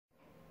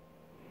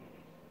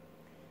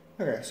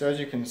Okay, so as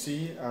you can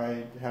see,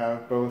 I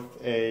have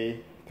both a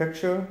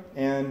picture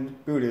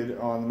and booted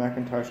on the Mac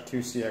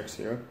IIcx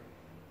here.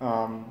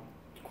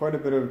 Quite a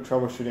bit of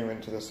troubleshooting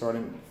into this, so I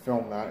didn't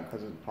film that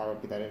because it'd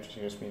probably be that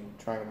interesting, just me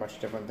trying a bunch of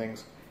different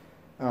things.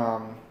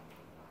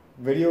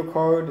 Video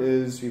card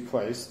is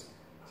replaced,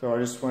 so I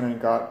just went and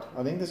got,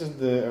 I think this is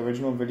the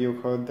original video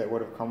card that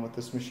would have come with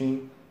this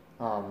machine.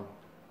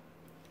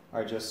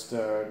 I just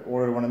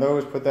ordered one of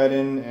those, put that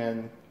in,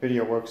 and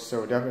video works,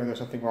 so definitely there's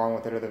something wrong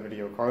with it or the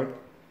video card.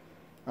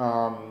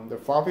 The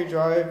floppy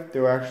drive,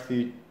 there were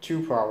actually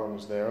two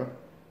problems there.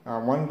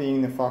 One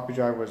being the floppy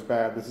drive was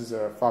bad. This is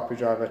a floppy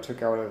drive I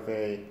took out of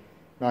a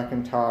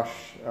Macintosh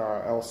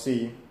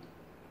LC,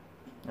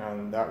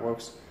 and that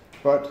works.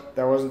 But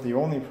that wasn't the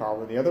only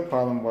problem. The other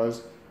problem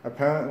was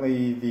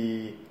apparently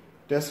the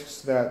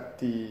disks that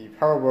the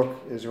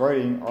PowerBook is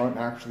writing aren't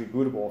actually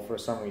bootable for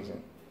some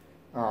reason.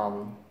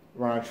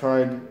 When I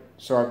tried,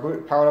 so I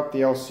powered up the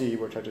LC,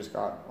 which I just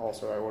got.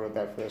 Also, I ordered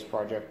that for this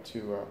project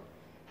to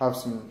have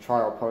some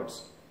trial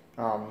parts.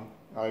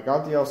 I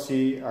got the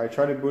LC, I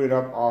tried to boot it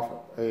up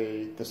off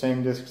the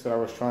same disks that I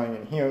was trying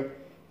in here,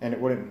 and it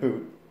wouldn't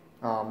boot.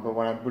 But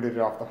when I booted it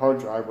off the hard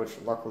drive, which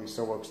luckily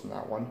still works in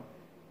that one,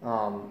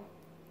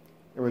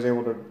 it was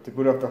able to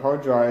boot up the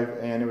hard drive,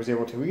 and it was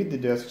able to read the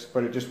disks,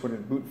 but it just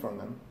wouldn't boot from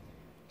them.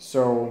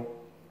 So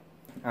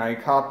I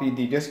copied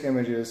the disk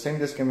images, same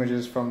disk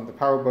images from the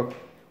PowerBook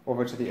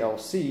over to the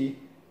LC,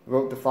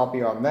 wrote the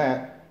floppy on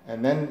that,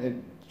 and then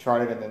it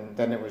tried it, and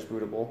then it was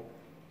bootable.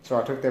 So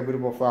I took that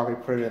bootable floppy,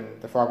 put it in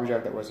the floppy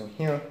drive that was in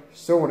here,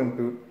 still wouldn't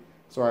boot,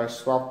 so I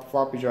swapped the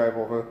floppy drive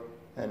over,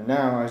 and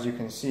now, as you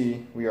can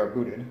see, we are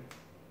booted.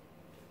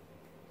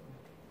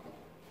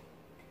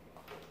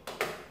 I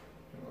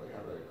don't really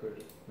have a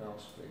good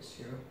mouse face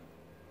here,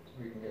 so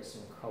we can get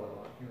some color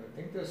on here. I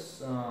think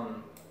this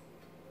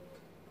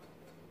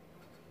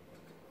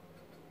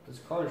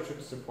card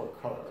should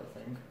support color, I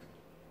think.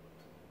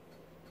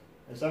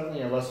 It's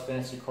definitely a less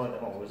fancy card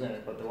than what was in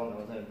it, but the one that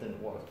was in it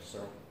didn't work,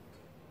 so.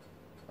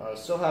 I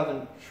still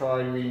haven't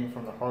tried reading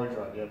from the hard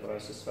drive yet, but I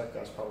suspect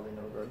that's probably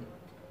no good.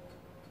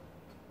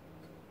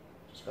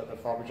 Just got the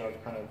floppy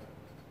drive kind of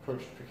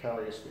pushed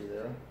precariously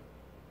there.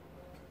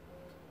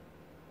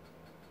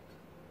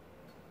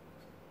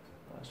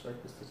 I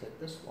expect this to take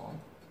this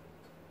long.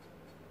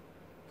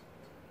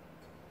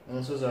 And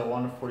this is a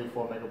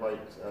 144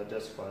 megabyte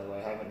disk, by the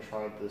way. I haven't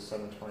tried the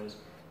 720s.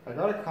 I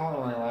got a comment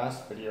on my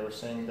last video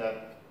saying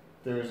that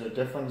there's a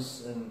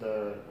difference in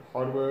the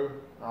hardware.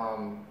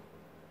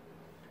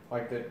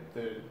 Like I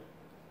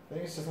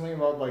think it's something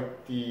about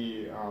like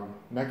the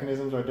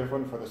mechanisms are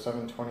different for the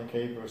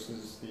 720K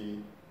versus the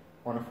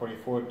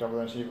 144 double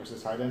density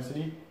versus high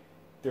density.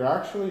 They're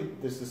actually,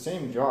 it's the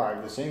same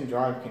drive. The same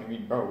drive can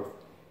read both.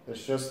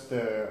 It's just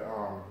the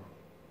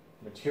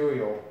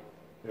material,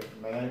 the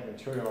magnetic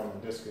material on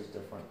the disk is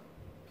different.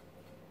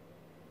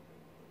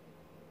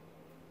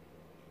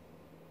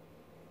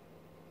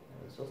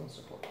 This doesn't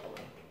support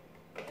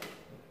color.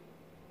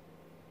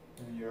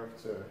 And you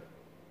have to.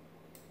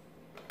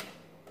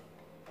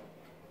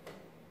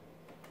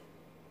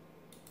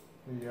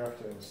 You have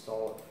to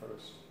install it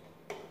first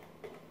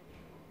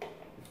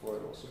before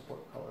it will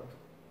support color.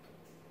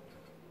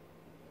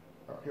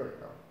 Oh, here we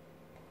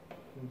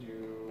go.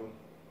 Do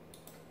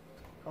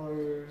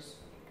colors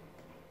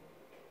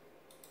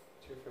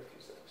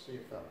 256. See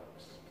if that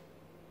works.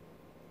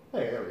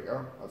 Hey, there we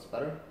go. That's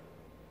better.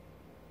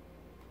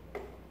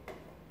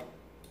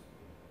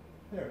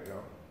 There we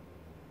go.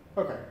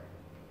 Okay.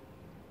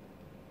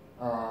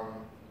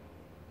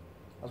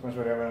 That's much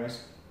better. Have a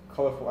nice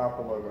colorful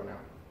Apple logo now.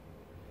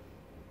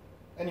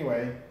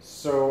 Anyway,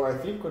 so I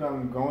think what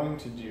I'm going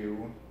to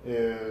do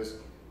is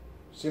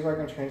see if I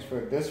can transfer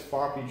this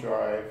floppy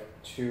drive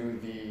to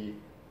the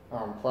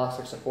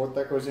plastic support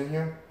that goes in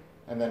here,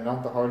 and then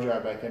mount the hard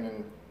drive back in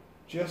and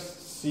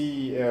just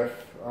see if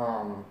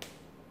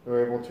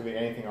we're able to read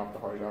anything off the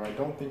hard drive. I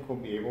don't think we'll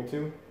be able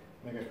to.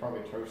 I think it's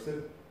probably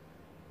toasted.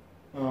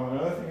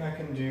 Another thing I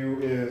can do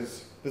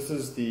is, this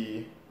is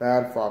the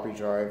bad floppy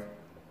drive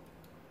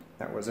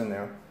that was in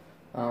there.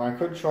 I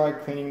could try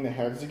cleaning the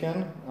heads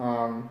again.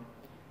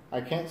 I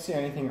can't see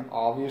anything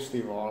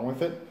obviously wrong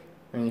with it.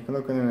 I mean, you can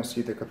look in there and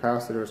see the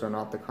capacitors are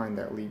not the kind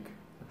that leak.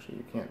 Actually,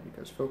 you can't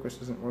because focus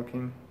isn't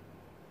working.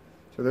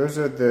 So those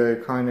are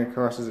the kind of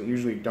capacitors that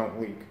usually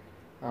don't leak.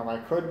 I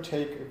could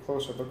take a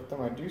closer look at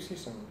them. I do see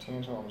some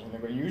tantalums in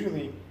there, but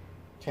usually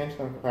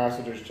tantalum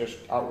capacitors just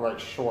outright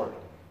short.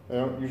 They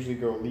don't usually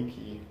go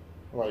leaky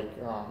like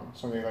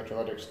some of the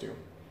electrolytics do.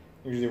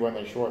 Usually when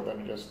they short, then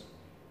it just,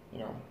 you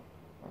know,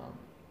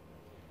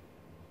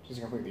 just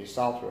completely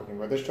stops working.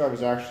 But this drive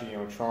is actually, you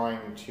know,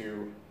 trying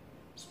to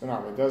spin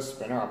up. It does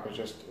spin up, it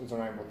just is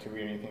unable to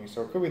read anything.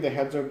 So it could be the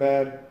heads are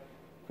bad,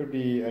 could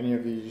be any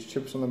of these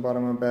chips on the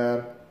bottom are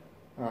bad.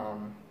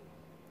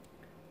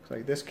 Looks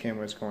like this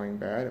camera is going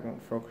bad, it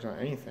won't focus on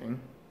anything.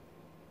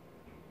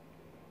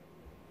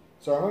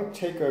 So I might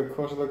take a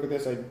closer look at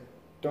this. I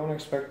don't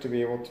expect to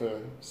be able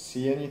to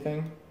see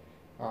anything.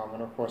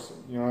 And of course,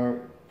 you know,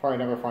 probably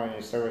never find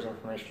any service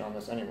information on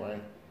this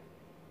anyway.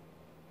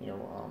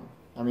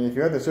 I mean, if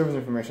you had the service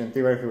information,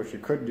 theoretically what you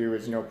could do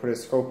is, put a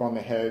scope on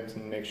the heads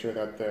and make sure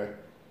that the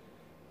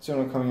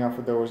signal coming out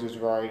for those is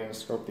right and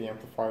scope the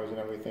amplifiers and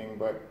everything,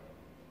 but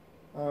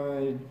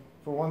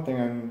for one thing,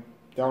 I'm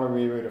not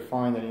really able to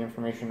find any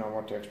information on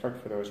what to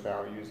expect for those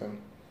values, and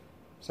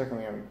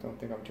secondly, I don't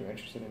think I'm too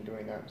interested in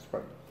doing that.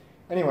 But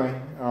anyway,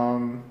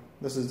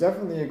 this is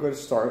definitely a good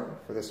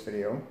start for this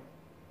video.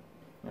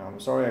 I'm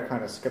sorry I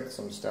kind of skipped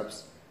some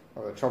steps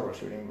of the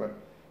troubleshooting, but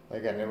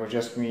again, it was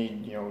just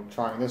me,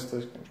 trying this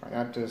disk and trying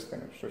that disk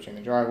and switching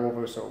the drive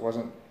over, so it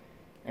wasn't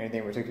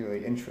anything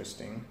particularly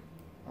interesting.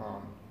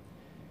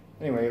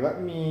 Anyway,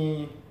 let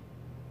me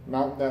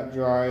mount that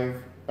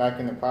drive back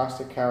in the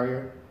plastic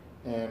carrier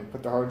and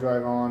put the hard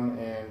drive on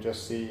and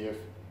just see if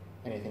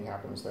anything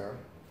happens there.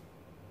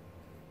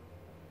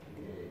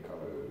 Okay,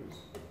 colors.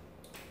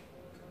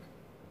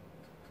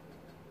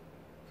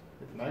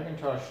 The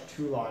Macintosh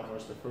 2 line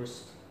was the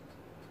first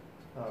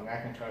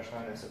Macintosh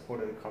line that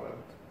supported the color.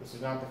 This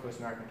is not the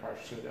first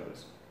Macintosh 2 that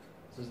was.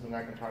 This is the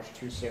Macintosh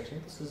 2.6. I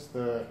think this is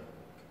the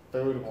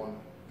third one.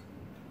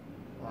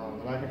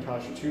 The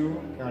Macintosh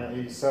 2 came out in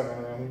 '87,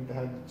 and I think they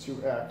had the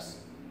 2X,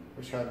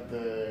 which had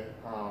the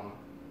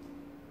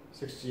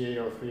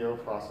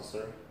 68030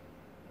 processor,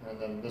 and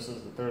then this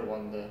is the third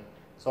one.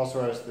 This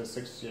also has the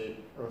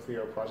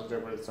 68030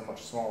 processor, but it's a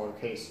much smaller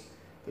case.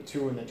 The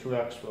 2 and the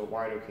 2X were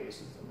wider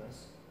cases than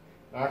this.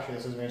 And actually,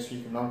 this is made so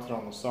you can mount it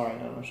on the side.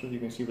 I'm not sure if you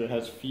can see, but it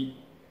has feet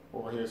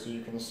over here so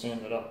you can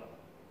stand it up.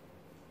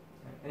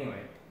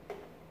 Anyway,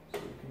 so we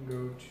can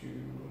go to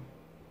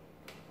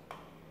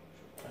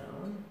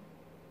shutdown.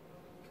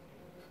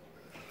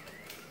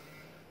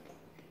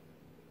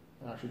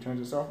 It actually turns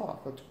itself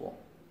off. That's cool.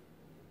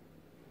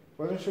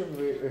 Wasn't sure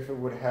if it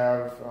would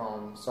have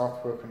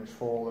software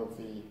control of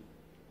the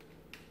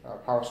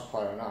power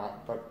supply or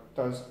not, but it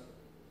does.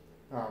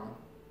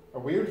 A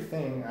weird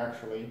thing,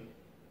 actually,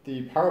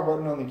 the power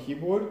button on the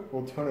keyboard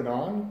will turn it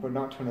on, but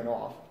not turn it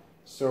off.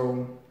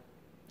 So,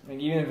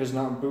 and even if it's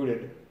not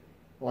booted,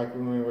 like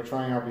when we were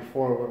trying out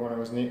before, when I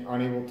was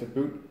unable to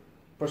boot,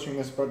 pushing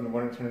this button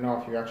wouldn't turn it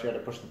off. You actually had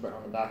to push the button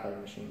on the back of the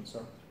machine.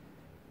 So,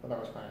 well, that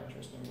was kind of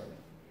interesting. But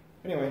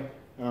anyway,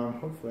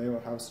 hopefully we'll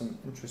have some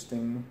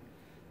interesting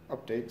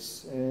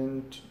updates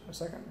in a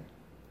second.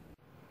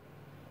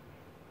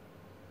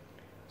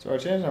 So I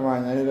changed my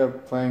mind. I ended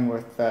up playing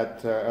with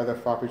that other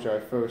floppy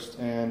drive first,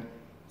 and it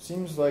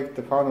seems like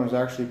the problem is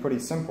actually pretty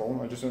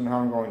simple. I just don't know how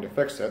I'm going to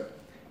fix it.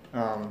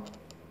 You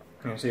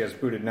can see it's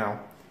booted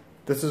now.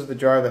 This is the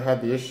drive that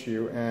had the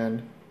issue,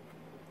 and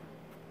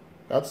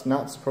that's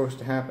not supposed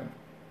to happen.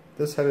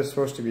 This head is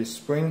supposed to be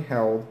spring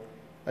held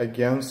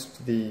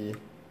against the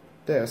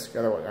disk,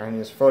 otherwise, I mean,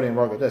 it's floating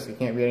above the disk. It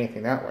can't be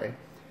anything that way.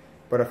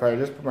 But if I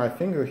just put my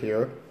finger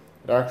here,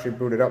 it actually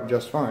booted up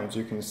just fine, as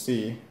you can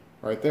see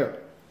right there.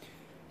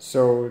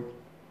 So,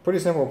 pretty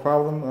simple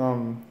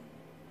problem.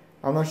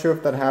 I'm not sure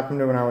if that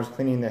happened when I was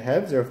cleaning the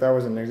heads, or if that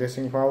was an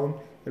existing problem.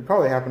 It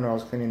probably happened when I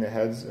was cleaning the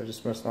heads. I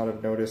just must not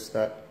have noticed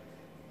that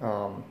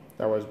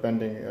that was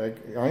bending. Like,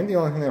 I think the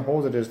only thing that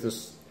holds it is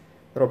this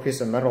little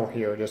piece of metal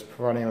here, just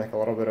providing like a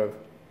little bit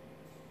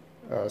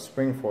of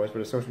spring force,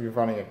 but it's supposed to be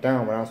providing it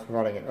down, but now it's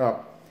providing it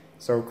up.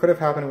 So it could have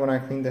happened when I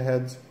cleaned the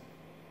heads.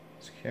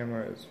 This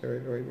camera is very,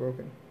 very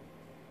broken.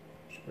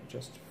 Should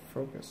just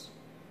focus.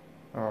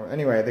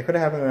 Anyway, they could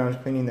have happened when I was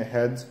cleaning the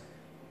heads.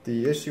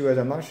 The issue is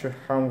I'm not sure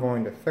how I'm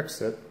going to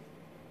fix it,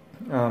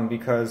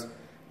 because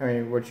I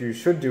mean, what you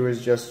should do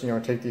is just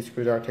take these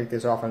screws out, take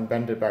this off, and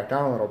bend it back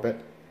down a little bit.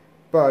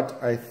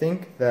 But I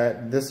think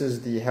that this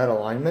is the head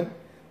alignment.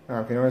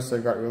 If you notice,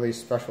 they've got really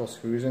special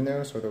screws in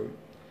there. So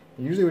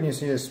usually when you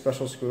see a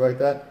special screw like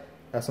that,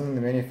 that's something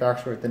the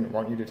manufacturer didn't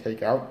want you to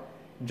take out,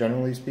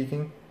 generally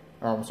speaking.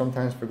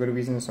 Sometimes for good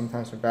reasons,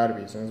 sometimes for bad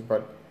reasons.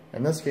 But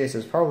in this case,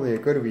 it's probably a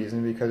good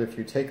reason, because if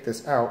you take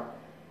this out,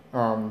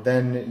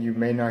 then you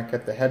may not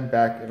get the head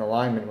back in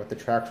alignment with the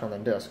traction on the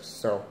discs.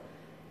 So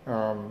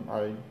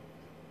I'm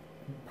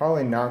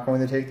probably not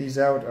going to take these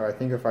out. I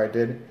think if I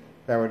did,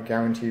 that would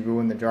guarantee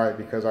ruin the drive,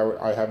 because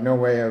I have no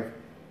way of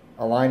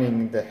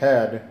aligning the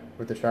head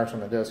with the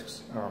traction on the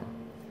discs.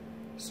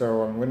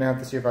 So I'm going to have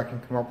to see if I can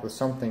come up with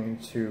something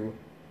to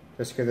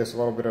just give this a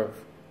little bit of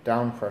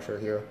down pressure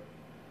here.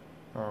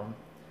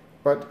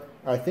 But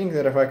I think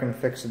that if I can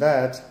fix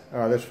that,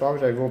 this floppy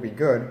drive will be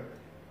good.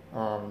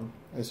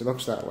 At least it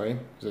looks that way,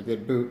 because it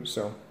did boot,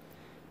 so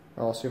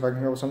I'll see if I can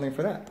come up with something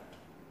for that.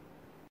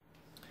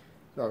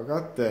 So I've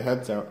got the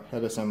head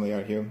assembly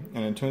out here,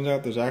 and it turns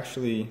out there's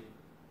actually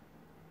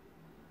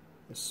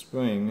a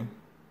spring. Not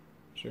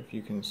sure if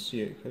you can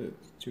see it because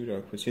it's too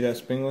dark, but see that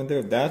spring right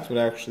there? That's what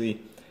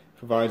actually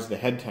provides the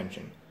head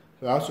tension.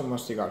 So that's what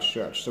must have got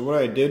stretched. So what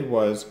I did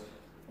was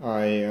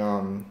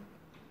I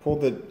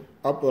pulled it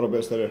up a little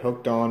bit so that it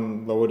hooked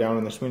on lower down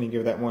in the spring to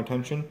give that more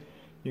tension.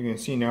 You can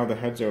see now the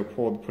heads are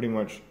pulled pretty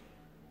much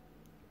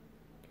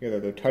together.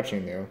 They're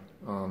touching there.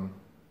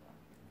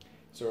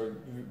 So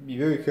be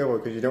very careful,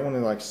 because you don't want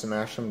to like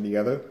smash them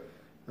together.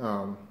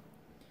 Now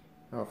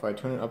if I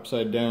turn it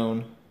upside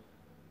down,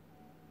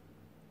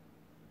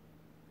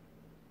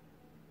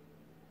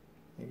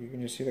 I think you can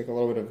just see like a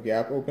little bit of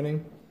gap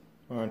opening.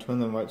 When I turn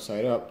them right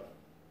side up,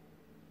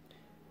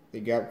 the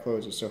gap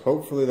closes. So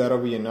hopefully that'll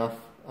be enough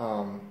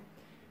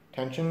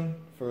tension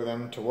for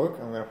them to work.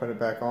 I'm going to put it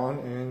back on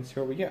and see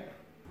what we get.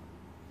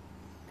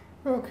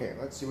 Okay,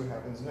 let's see what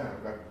happens now.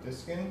 We've got the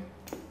disc in.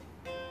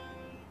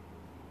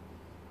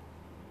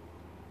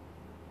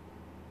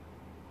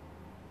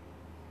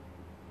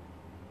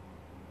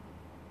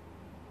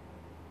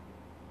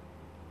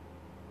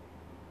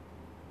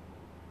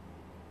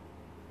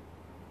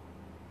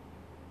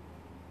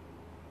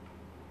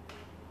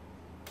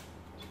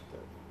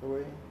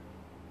 Away.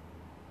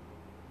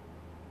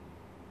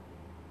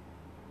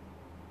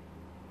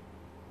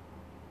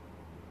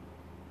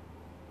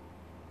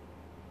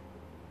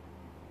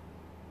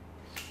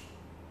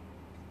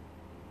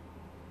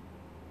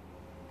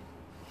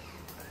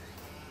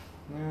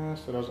 Yeah,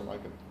 still doesn't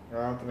like it.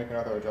 I'll have to make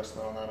another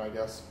adjustment on that, I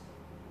guess.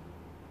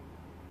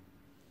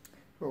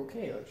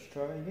 Okay, let's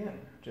try again.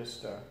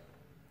 Just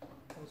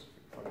let's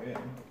plug it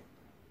in.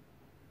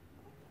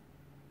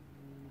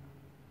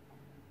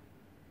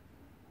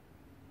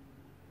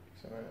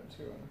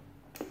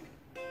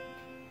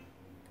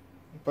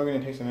 Plugging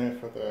in takes a minute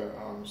for the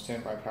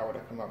standby power to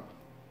come up,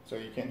 so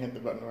you can't hit the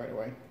button right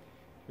away.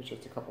 It's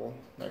just a couple,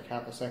 like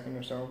half a second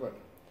or so. But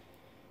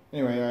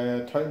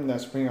anyway, I tightened that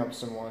spring up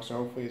some more, so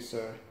hopefully it's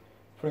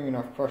putting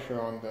enough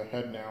pressure on the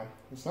head now.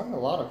 It's not a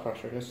lot of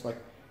pressure, just like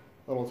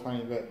a little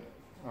tiny bit.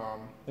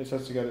 It just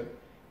has to get it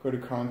go to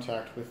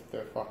contact with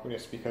the floppy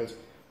disk, because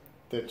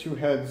the two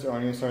heads are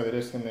on either side of the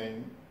disk, and they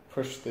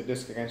push the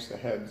disk against the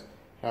heads.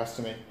 It has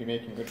to be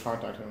making good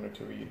contact in order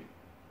to read.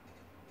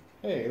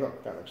 Hey,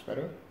 look, that looks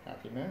better.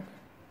 Happy Mac.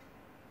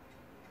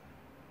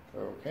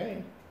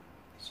 Okay,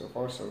 so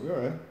far so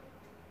good.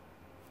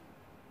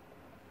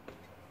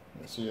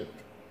 Let's see it.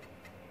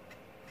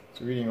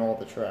 It's reading all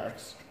the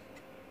tracks.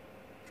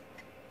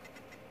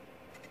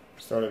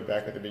 Started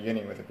back at the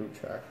beginning with the boot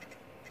track.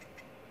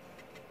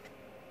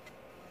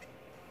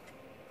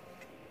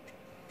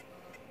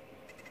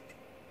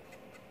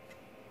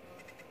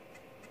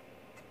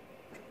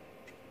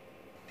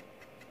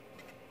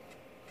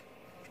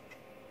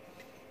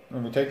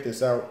 When we take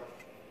this out,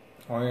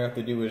 all you have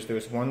to do is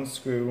there's one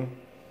screw,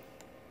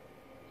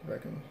 if I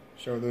can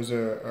show, there's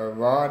a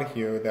rod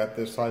here that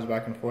this slides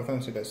back and forth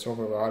on, so that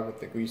silver rod with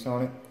the grease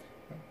on it.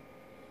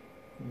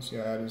 You can see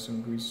I added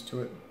some grease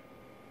to it.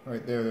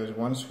 Right there, there's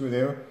one screw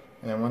there,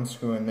 and then one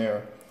screw in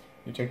there.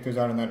 You take those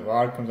out and that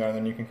rod comes out, and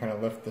then you can kind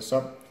of lift this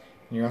up.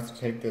 And you have to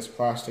take this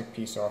plastic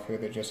piece off here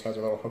that just has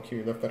a little hook here,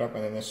 you lift it up,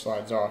 and then this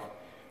slides off.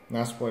 And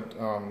that's what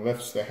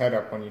lifts the head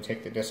up when you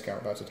take the disc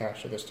out. That's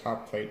attached to this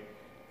top plate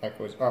that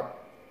goes up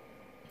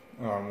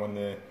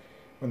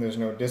when there's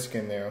no disc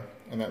in there,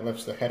 and that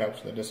lifts the head up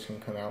so the disc can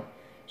come out.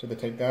 So to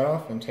take that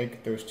off and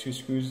take those two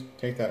screws,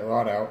 take that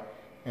rod out,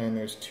 and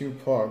there's two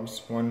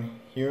plugs, one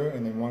here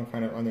and then one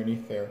kind of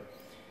underneath there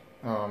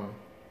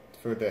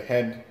for the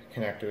head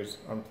connectors.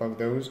 Unplug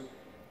those,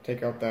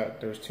 take out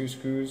those two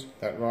screws,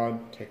 that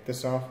rod, take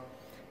this off,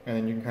 and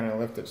then you can kind of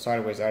lift it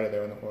sideways out of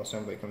there and the whole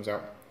assembly comes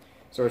out.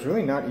 So it's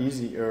really not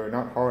easy, or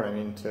not hard, I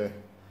mean, to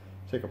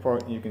take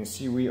apart. You can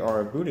see we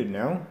are booted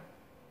now.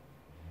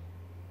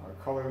 Our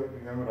color,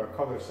 remember our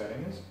color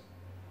settings.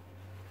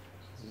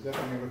 This is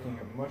definitely looking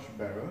much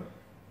better.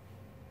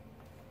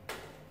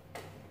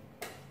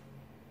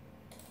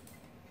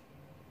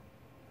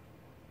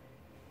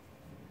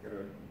 Got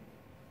a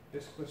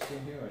disk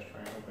listing here. Let's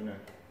try and open an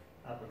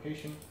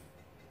application.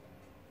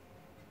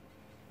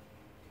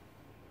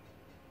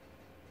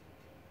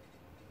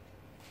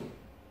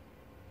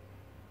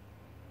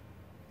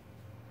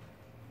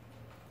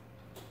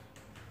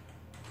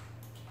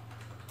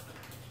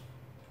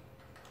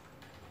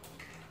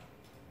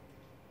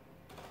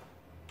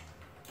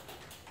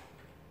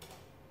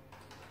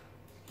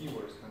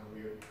 Keyboard is kind of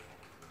weird.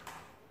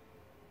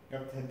 You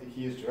have to hit the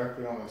keys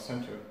directly on the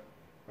center,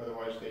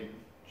 otherwise they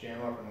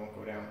jam up and won't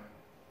go down.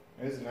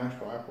 It is an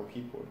actual Apple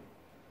keyboard.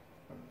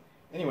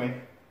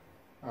 Anyway,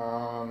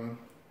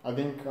 I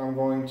think I'm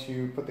going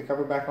to put the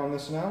cover back on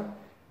this now,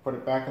 put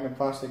it back in the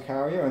plastic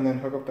carrier, and then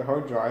hook up the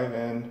hard drive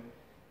and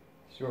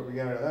see what we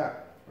get out of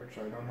that, which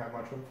I don't have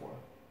much hope for.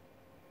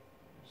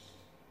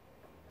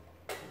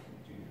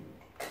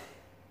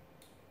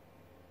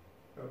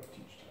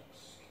 Teach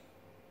text.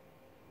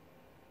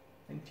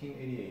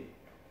 1988.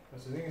 I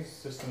think it's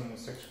system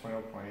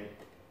 6.0.8.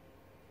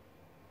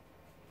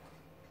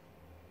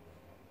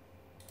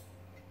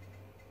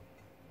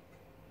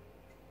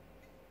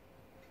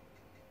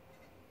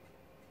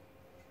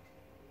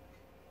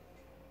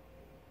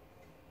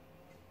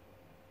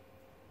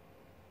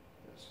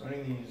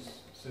 Running these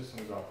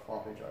systems off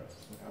floppy drives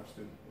is an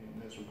absolutely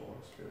miserable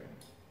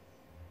experience.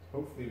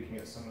 Hopefully we can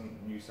get some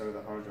use out of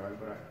the hard drive,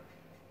 but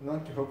I'm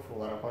not too hopeful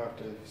that I'll probably have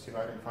to see if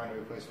I can find a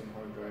replacement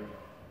hard drive.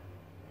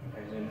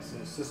 Okay, so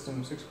this is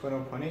system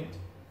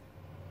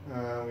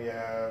 6.0.8. We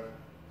have,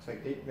 it's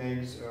like 8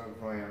 megs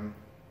of RAM.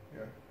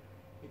 Yeah,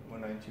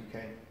 8192K.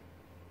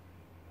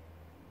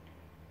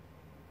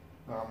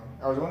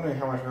 I was wondering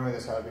how much memory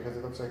this had because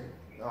it looks like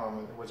it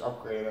was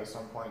upgraded at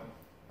some point.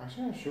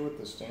 Actually, I'm not sure what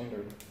the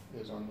standard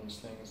is on these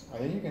things. I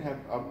think you can have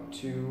up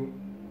to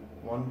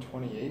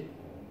 128,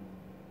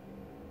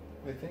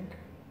 I think.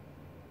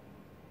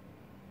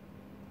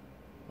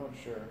 Not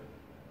sure.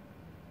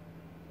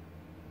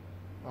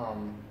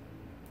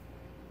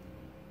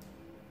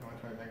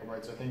 120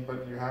 megabytes, I think,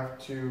 but you have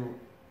to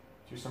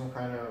do some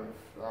kind of,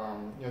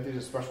 you have to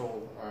use a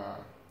special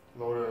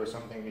loader or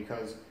something,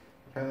 because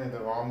apparently the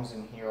ROMs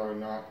in here are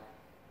not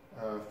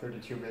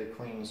 32-bit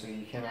clean, so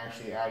you can't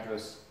actually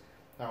address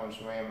that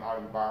much RAM out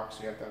of the box.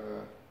 So you have to have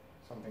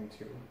something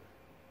to,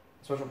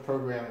 a special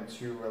program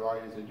to allow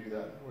you to do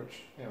that,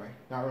 which, anyway,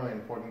 not really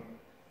important.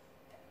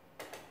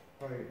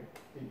 Probably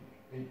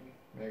 8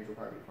 megs will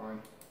probably be fine.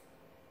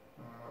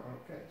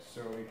 Okay,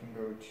 so we can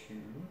go to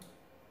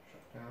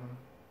shut down.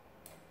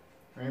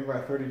 RAM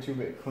by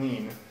 32-bit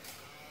clean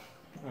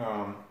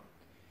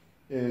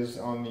is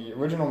on the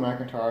original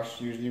Macintosh,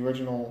 used the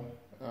original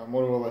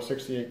Motorola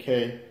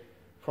 68K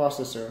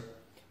processor,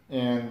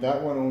 and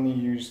that one only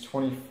used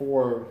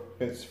 24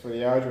 bits for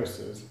the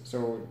addresses.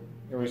 So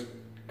it was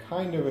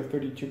kind of a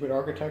 32-bit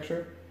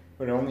architecture,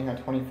 but it only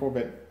had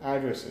 24-bit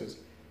addresses.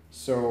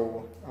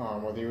 So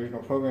what the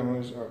original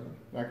programmers of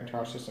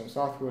Macintosh system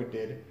software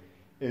did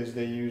is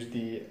they used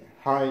the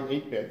high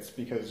 8 bits,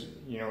 because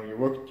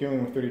you're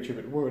dealing with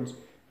 32-bit words,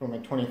 but only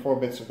 24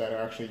 bits of that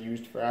are actually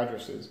used for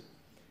addresses.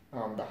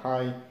 The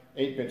high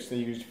 8 bits they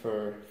used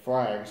for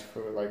flags,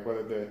 for like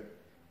whether the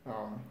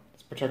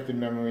it's protected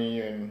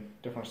memory and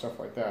different stuff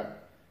like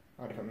that,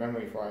 different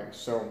memory flags.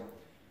 So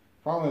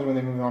the problem is when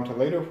they moved on to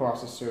later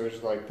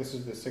processors, like this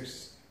is the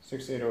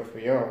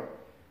 68030,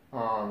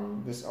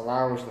 this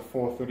allows the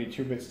full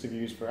 32 bits to be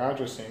used for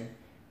addressing,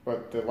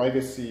 but the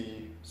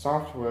legacy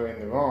software in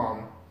the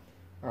ROM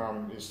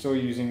is still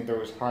using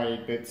those high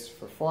 8 bits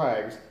for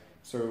flags,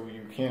 so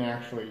you can't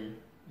actually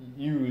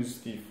use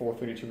the full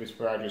 32 bits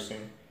for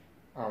addressing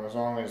as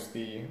long as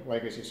the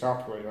legacy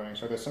software is running.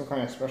 So there's some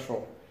kind of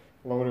special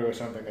loader or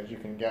something that you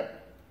can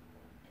get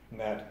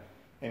that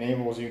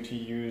enables you to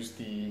use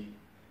the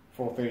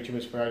full 32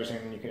 bits for addressing,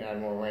 and then you can add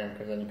more RAM,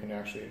 because then you can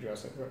actually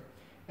address it. But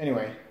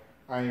anyway,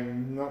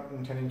 I'm not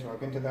intending to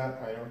look into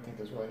that. I don't think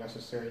that's really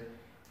necessary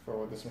for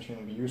what this machine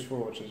will be used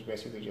for, which is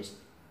basically just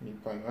me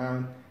playing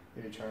around,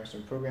 maybe trying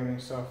some programming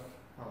stuff.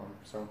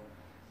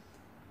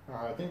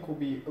 I think we'll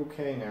be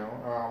okay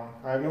now.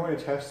 I have no way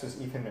to test this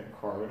Ethernet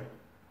card.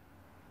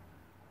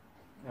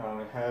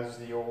 It has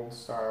the old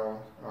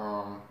style,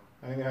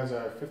 I think it has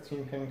a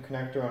 15-pin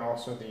connector and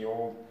also the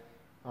old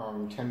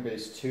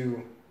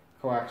 10-base-2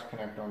 coax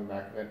connector on the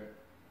back of it.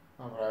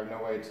 But I have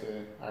no way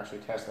to actually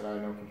test it. I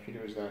have no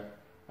computers that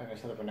I can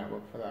set up a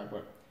network for that.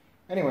 But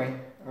anyway,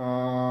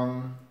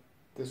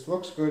 this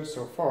looks good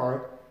so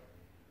far.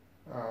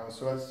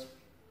 So let's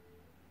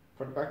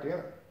put it back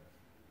together.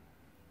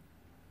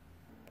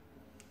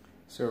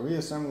 So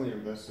reassembly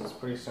of this is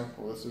pretty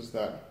simple. This is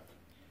that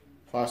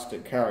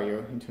plastic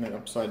carrier. You turn it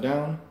upside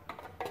down,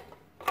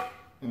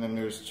 and then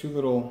there's two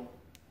little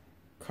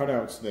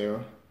cutouts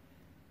there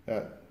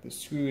that the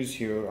screws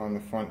here on the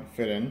front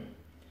fit in.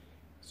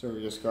 So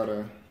we just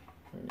gotta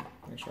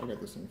make sure I get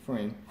this in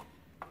frame.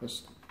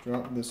 Just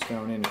drop this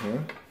down in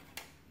here,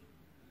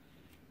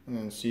 and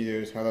then see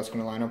there's how that's going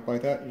to line up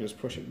like that. You just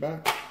push it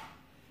back,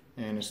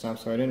 and it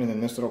snaps right in. And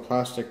then this little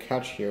plastic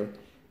catch here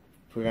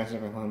prevents it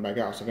from coming back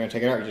out. So if you're going to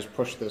take it out, you just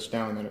push this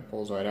down, and then it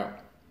pulls right out.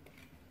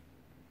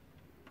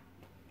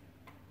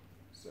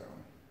 So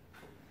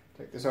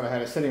take this out. I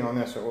had it sitting on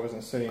this, so it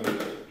wasn't sitting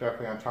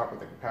directly on top of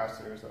the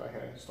capacitors that I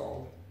had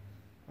installed.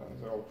 There's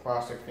a little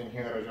plastic thing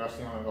here that I was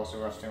resting on, and also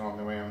resting on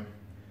the RAM.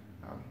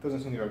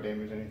 Doesn't seem to have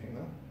damaged anything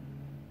though.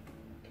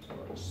 So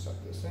I'll just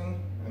set this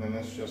in, and then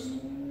this just,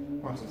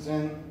 once it's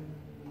in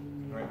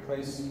the right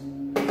place,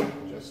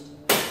 just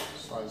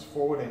slides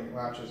forward and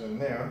latches in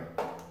there.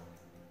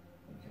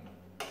 You can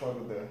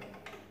plug the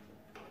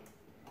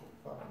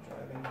flash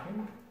drive in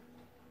here.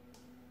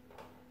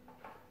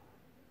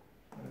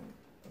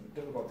 It's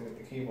difficult to get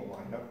the cable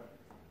lined up.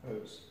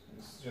 It's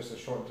just a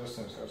short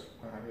distance, so it's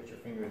going to get your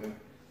fingers in.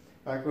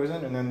 That goes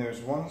in, and then there's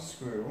one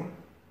screw,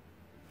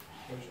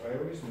 which I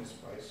always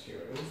misplace.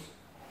 Here it is.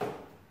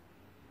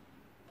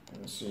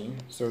 Let's see.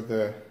 So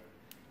the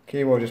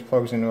cable just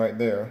plugs in right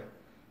there.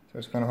 So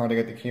it's kind of hard to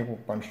get the cable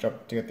bunched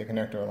up to get the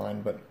connector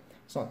aligned, but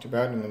it's not too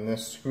bad. And then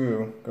this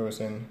screw goes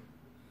in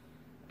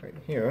right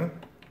here.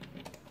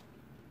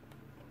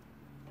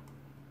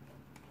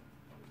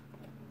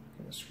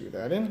 Gonna screw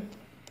that in.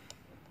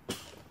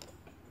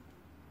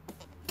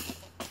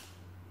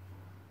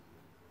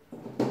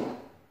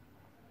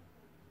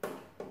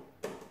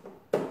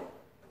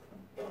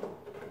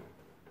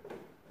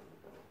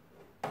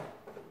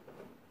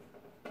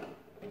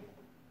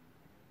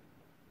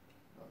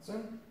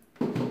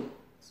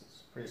 This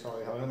is pretty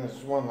solidly held in. There's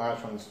just one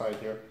latch on the side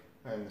here,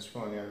 and the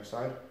screw on the other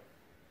side.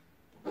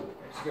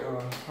 Let's get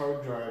our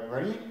hard drive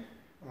ready.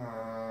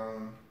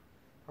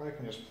 I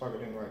can just plug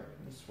it in right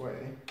this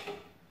way.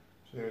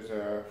 So there's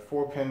a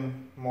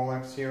 4-pin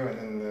Molex here, and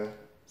then the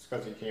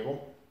SCSI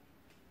cable.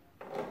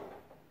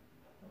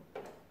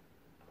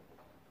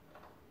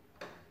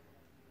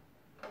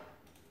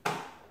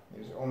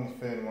 doesn't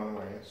fit in one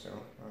way, so I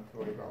don't have to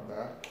worry about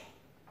that.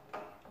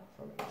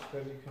 Plug in the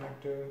SCSI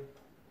connector.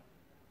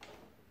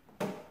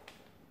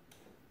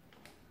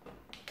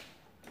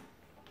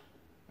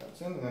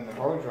 That's in, and then the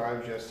hard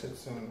drive just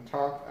sits in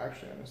top.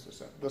 Actually,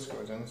 this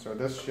goes in, so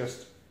this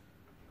just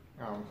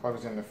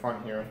plugs in the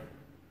front here.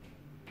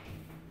 I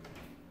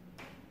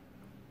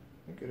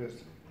think it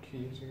is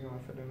keys, you know,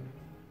 if it in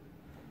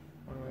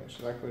one way.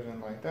 So that goes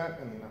in like that,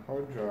 and then the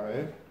hard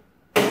drive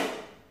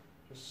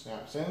just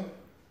snaps in.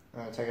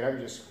 And I take it out,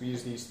 you just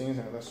squeeze these things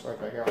and it lifts right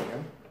back out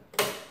again.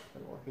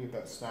 And we'll leave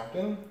that snapped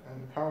in.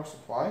 And the power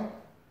supply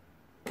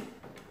just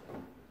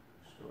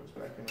goes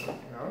back in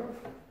and out of.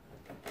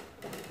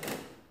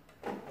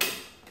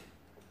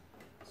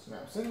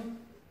 Snaps in.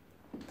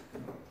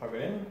 Plug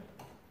it in.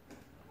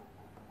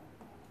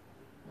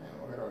 And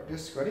we'll get our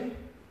disk ready.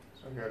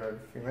 So we've got a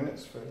few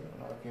minutes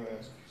not a few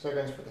minutes, a few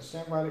seconds for the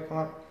standby to come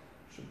up.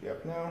 Should be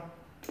up now.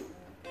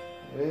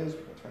 It is,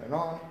 we can turn it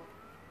on.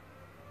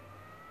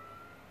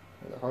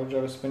 The hard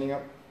drive is spinning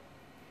up.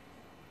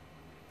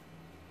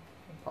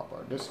 Pop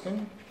our disk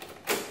in.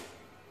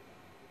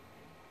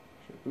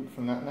 Should boot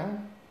from that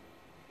now.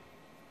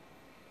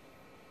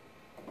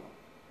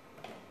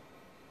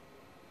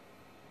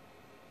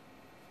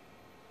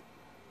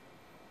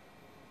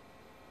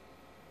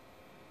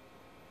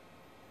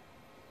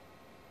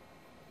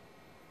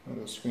 Oh,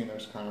 the screen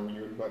is kind of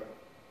weird, but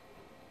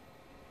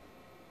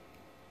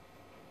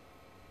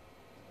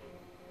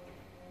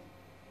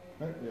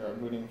right, we are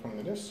booting from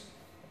the disk.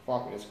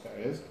 Floppy disk, that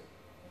is.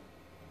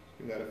 Let's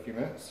give that a few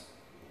minutes.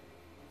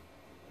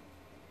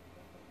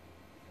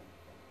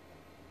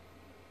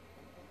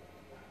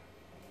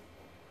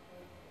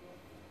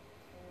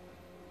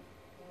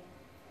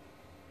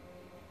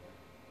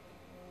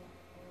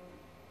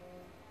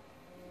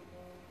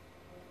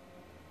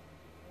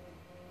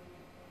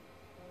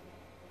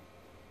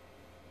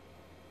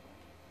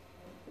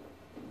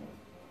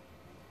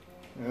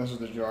 And this is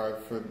the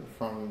drive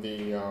from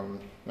the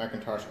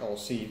Macintosh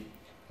LC.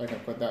 I can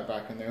put that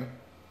back in there.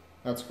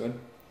 That's good.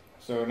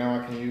 So now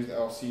I can use the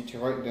LC to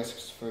write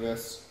disks for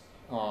this.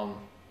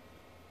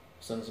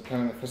 Since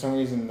apparently for some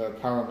reason the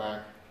Power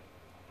Mac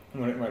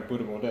wouldn't write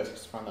bootable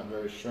disks. I found that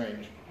very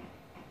strange.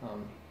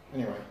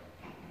 Anyway.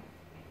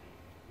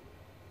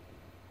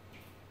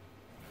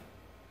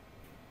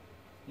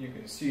 You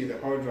can see the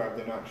hard drive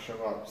did not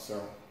show up,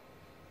 so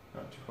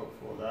not too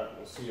hopeful of that.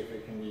 We'll see if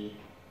it can be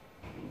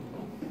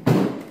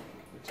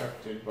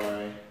protected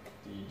by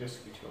the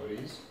disk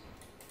utilities.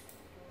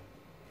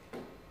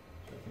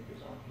 I think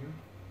is on here.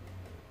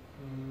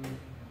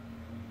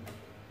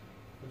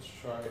 Let's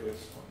try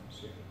this one,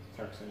 see if it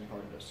detects any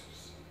hard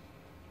disks.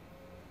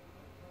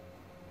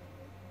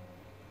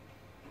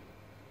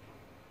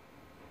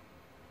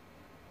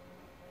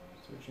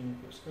 Searching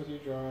for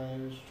SCSI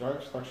drives,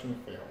 drive selection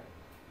failed.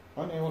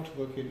 Unable to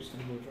locate a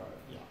suitable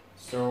drive. Yeah,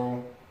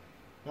 so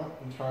not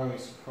entirely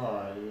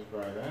surprised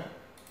by that.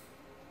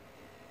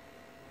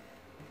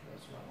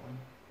 That's not one.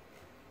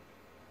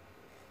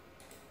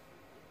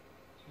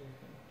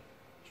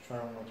 Let's try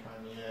one more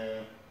time,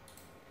 yeah.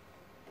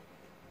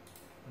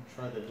 And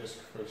try the disk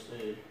first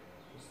aid.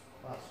 It's just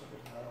plastic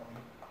with that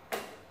on.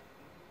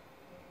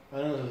 I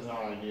know this is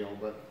not ideal,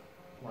 but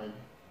my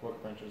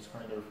workbench is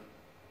kind of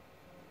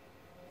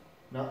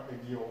not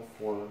ideal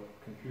for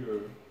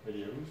computer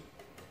videos.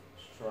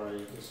 Let's try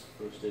disk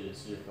first aid,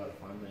 see if that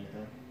finds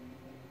anything.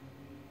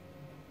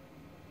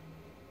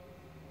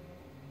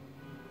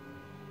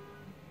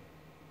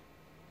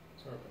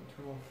 So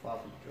internal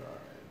floppy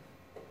drive.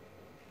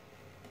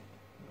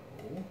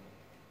 No.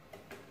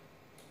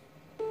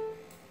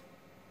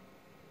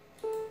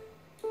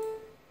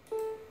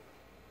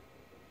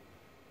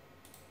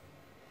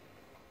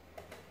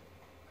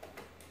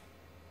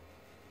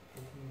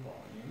 Open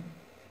volume.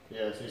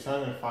 Yeah, so he's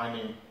not even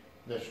finding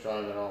this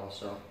drive at all,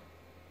 so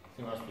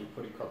he must be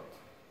pretty cooked.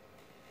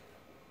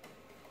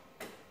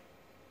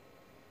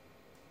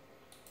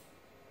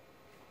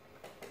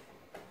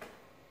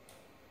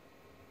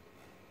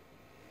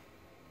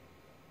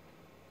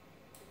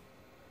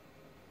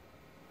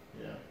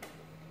 Yeah.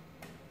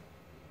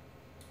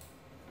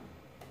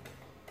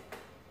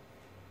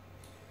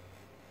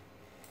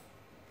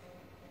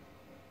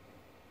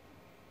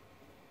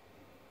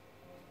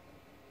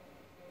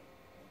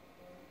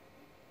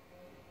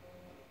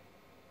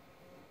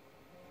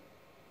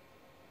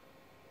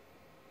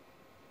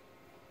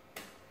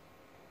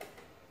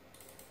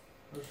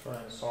 Let's try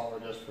and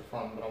solve it just for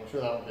fun, but I'm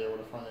sure that won't be able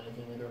to find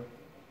anything either.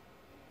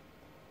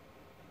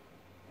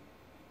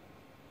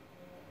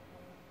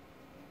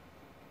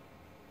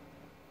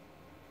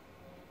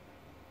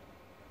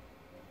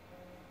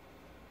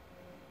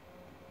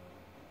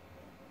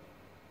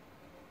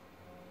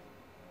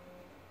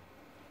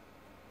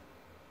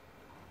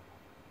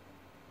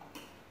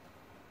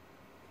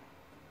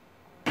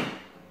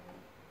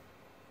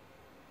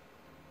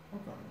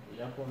 Okay,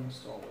 the Apple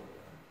installer.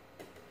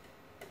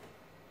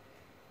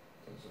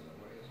 That's in the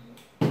way,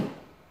 isn't it?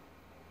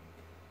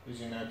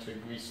 Using that to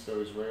grease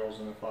those rails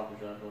in the floppy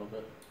drive a little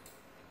bit.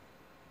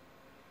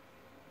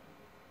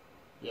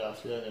 Yeah,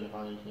 see, I didn't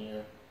find anything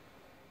here.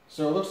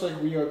 So it looks like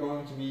we are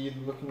going to be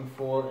looking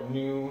for a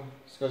new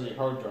SCSI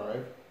hard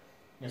drive.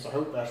 Yes, I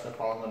hope that's the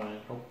problem, and I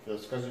hope the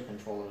SCSI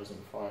controller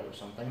isn't fried or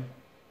something.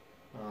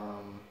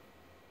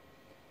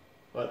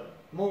 But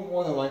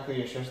more than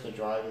likely it's just the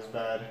drive is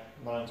bad.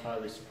 I'm not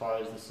entirely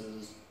surprised. This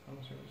is, I'm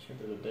not sure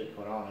there's a date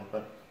put on it,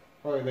 but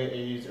probably late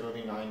 80s,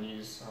 early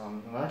 90s.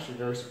 I'm actually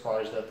very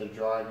surprised that the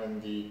drive in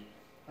the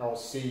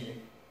LC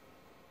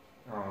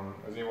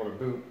was able to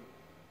boot.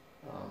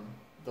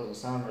 Doesn't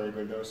sound very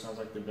good though. Sounds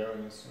like the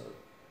bearings are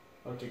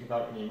about to give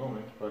out any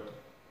moment, but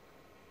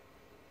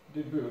it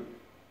did boot.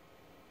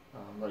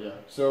 But yeah,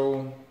 so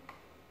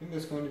I think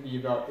that's going to be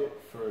about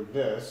it for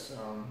this.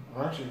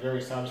 I'm actually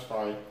very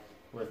satisfied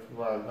with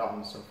what I've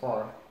gotten so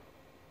far.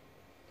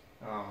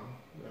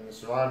 And the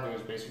survivor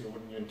is basically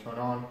wouldn't even turn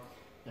on,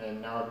 and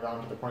now I've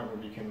gotten to the point where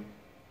we can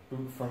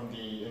boot from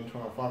the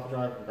internal floppy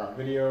drive. We've got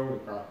video,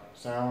 we've got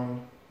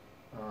sound,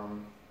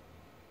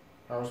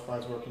 power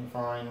supply's working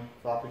fine,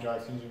 floppy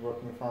drive seems to be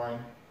working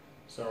fine.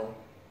 So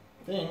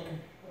I think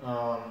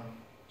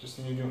just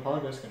need to do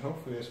hard disk, and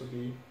hopefully this will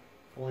be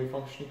a fully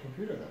functioning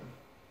computer then.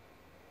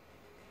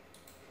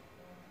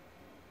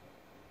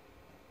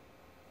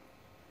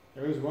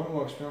 There is one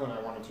more experiment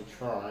I wanted to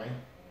try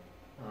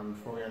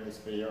before we end this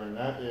video, and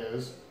that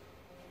is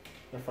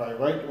if I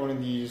write one of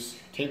these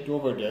taped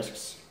over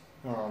disks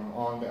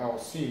on the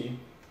LC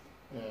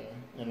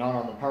and not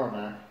on the Power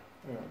Mac,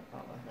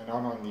 and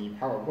not on the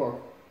Power Book,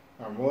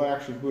 will it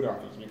actually boot off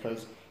these?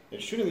 Because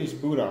it should at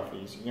least boot off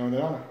these. You know, they're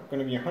not going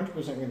to be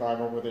 100%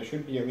 reliable, but they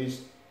should be at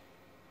least,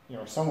 you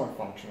know, somewhat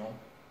functional.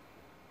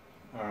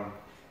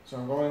 So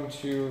I'm going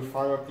to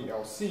fire up the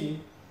LC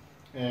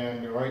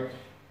and write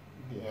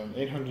an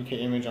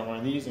 800K image on one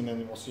of these, and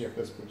then we'll see if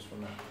this boots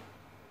from that.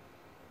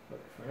 But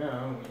for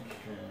now, we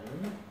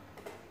can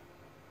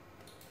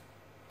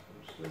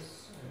push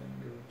this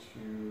and go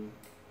to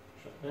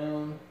shut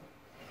down,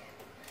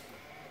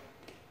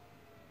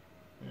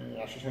 and it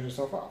actually turns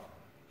itself off.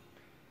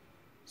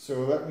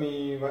 So let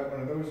me write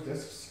one of those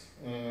disks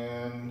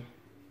and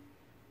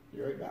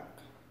be right back.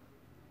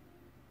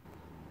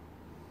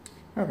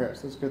 Okay,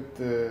 so let's get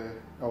the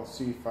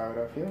LC fired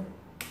up here.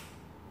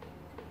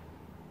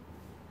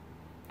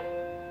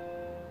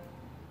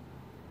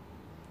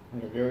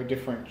 A very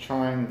different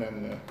chime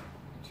than the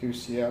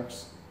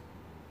 2CX.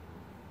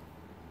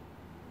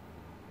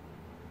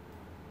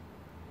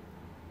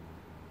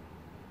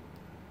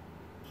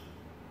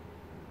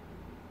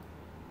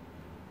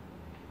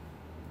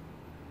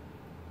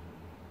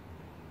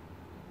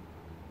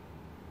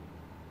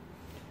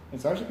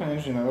 It's actually kind of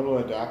interesting. The little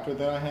adapter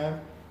that I have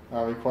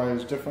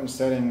requires different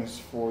settings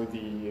for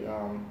the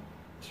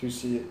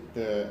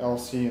the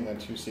LC and the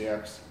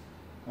 2CX.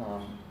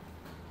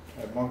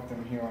 I marked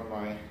them here on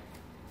my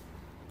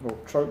little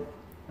chart.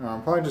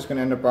 I'm probably just going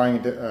to end up buying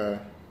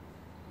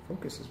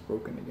focus is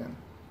broken again.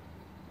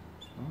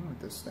 What's wrong with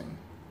this thing?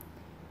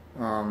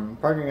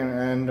 Probably going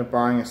to end up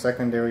buying a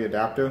secondary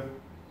adapter,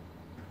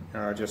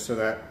 just so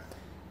that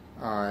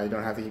I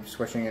don't have to keep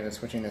switching it and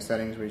switching the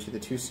settings. Where you see the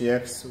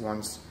 2CX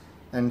wants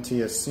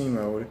NTSC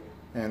mode,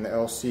 and the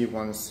LC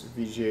wants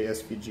VGA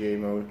SVGA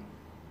mode.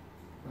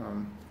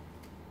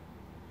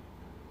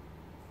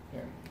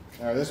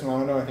 This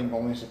monitor I think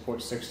only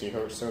supports 60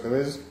 Hz, so there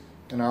is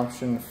an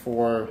option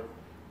for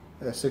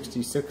a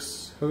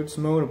 66 Hz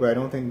mode, but I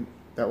don't think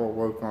that will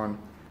work on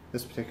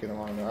this particular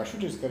monitor. I should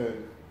just get a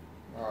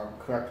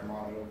correct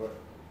monitor, but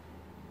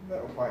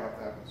that will probably have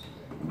to happen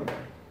someday.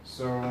 Okay,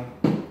 so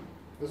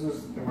this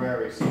is the way I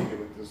received it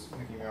with this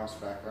Mickey Mouse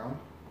background.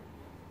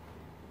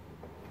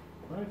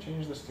 Why did I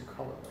change this to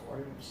color though? Why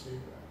didn't it save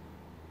that?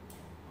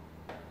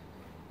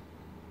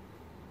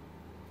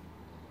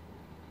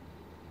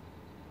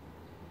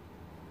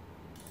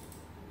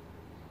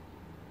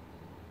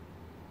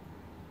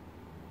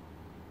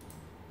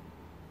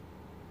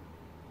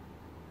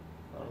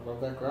 I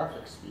love that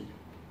graphics speed.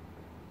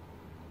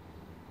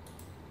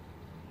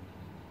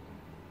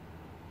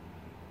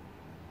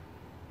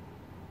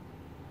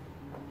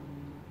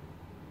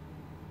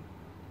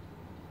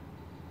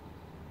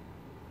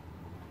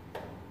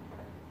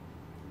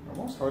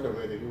 Almost hard to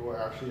believe that people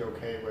are actually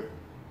okay with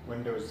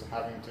Windows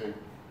having to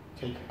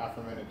take half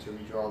a minute to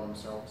redraw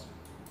themselves.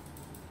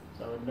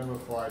 So that would never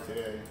fly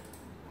today.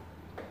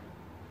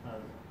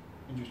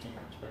 Interesting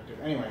perspective.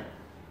 Anyway,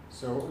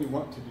 so what we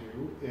want to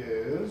do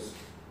is,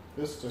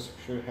 this disk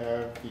should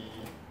have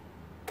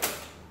the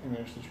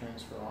image to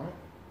transfer on it.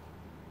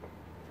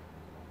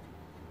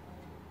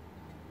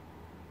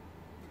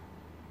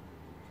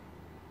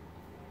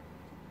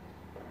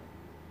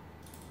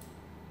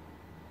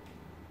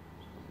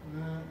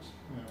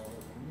 And I'll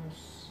open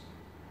this.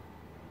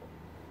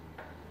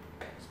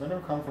 This might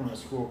have come from a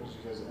school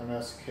because it says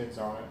MS Kids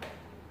on it,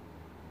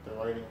 the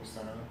Writing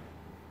Center.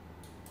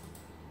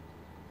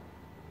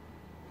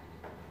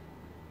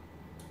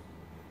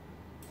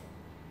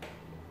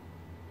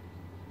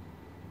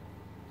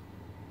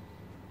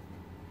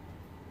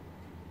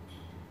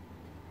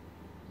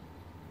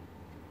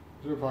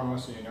 Probably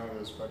most of you know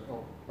this, but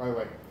oh, by the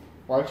way,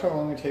 watch how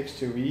long it takes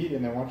to read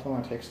and then watch how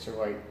long it takes to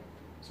write.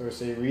 So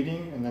say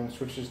reading and then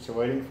switches to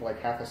writing for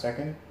like half a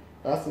second.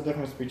 That's the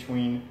difference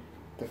between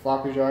the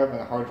floppy drive and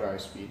the hard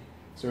drive speed.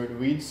 So it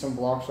reads some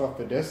blocks off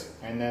the disk,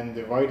 and then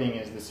the writing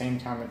is the same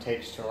time it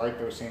takes to write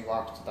those same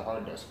blocks to the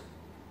hard disk.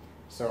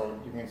 So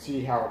you can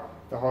see how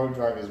the hard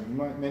drive is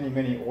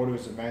many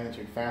orders of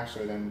magnitude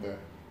faster than the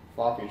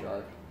floppy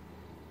drive.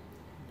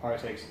 It probably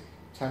takes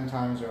 10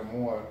 times or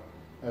more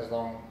as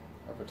long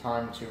of a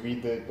time to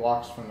read the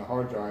blocks from the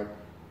hard drive,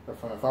 or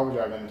from the floppy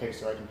drive, than it takes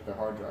to write into the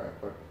hard drive.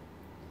 But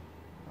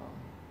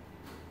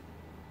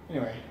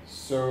anyway,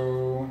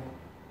 so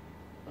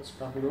let's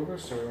copy it over.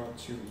 So we want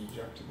to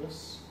eject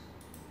this.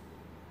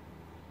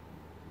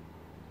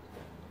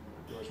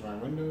 There's my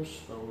window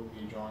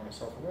slowly drawing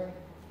itself away.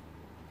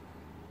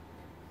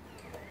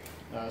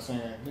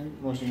 Saying, I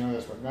think most of you know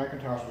this, but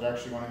Macintosh was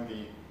actually one of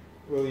the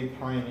early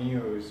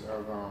pioneers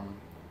of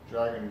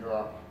drag and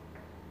drop.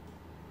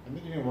 I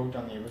think it even worked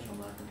on the original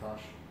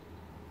Macintosh.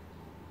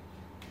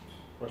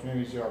 Of course,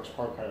 maybe Xerox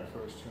PARC had it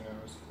first, who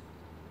knows.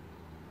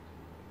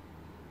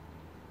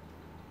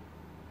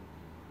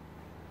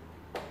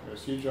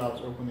 Steve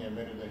Jobs openly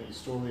admitted that he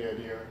stole the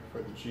idea for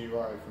the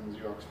GUI from the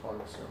Xerox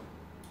PARC, so.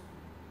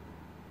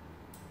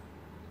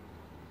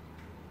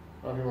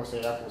 A lot of people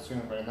say Apple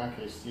soon, but in that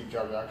case, Steve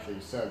Jobs actually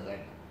said that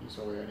he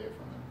stole the idea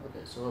from them.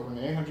 Okay, so open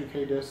the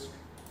 800K disk.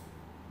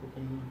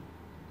 Open.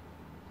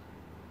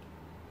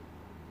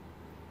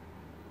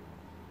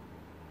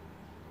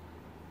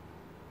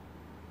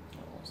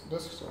 That's the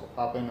disk, so we'll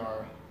pop in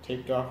our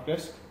taped off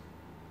disk.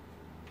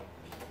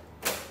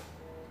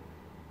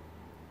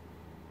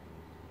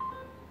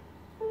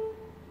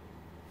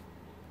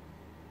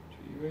 To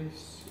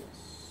erase, yes.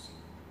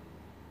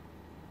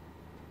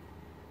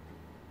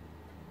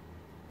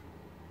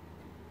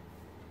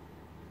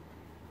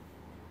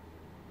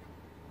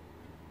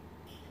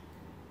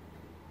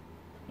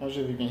 I'm not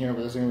sure if you can hear, but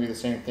this is going to be the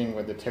same thing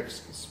with the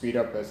text speed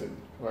up as it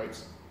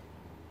writes.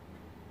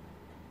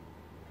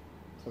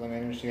 So I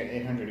managed to get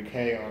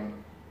 800K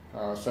on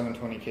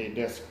 720K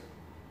disk,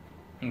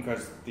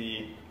 because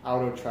the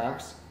outer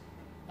tracks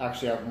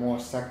actually have more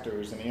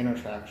sectors than the inner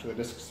tracks, so the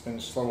disk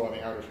spins slower on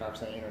the outer tracks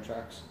than the inner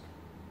tracks.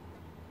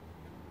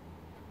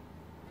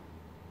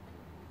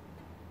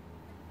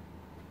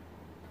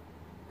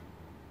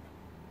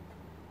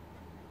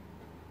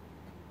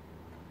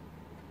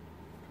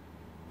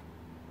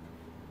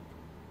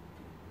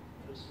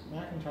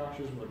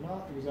 Macintoshes were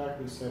not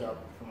exactly set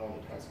up for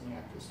multitasking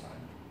at this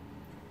time.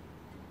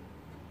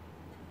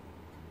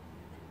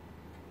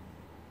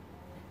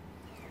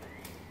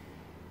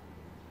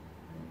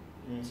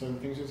 And so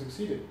things have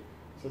succeeded. It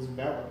says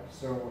valid.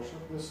 So we'll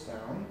shut this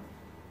down.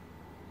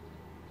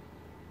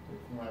 Wait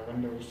for my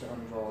windows to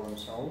undraw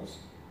themselves.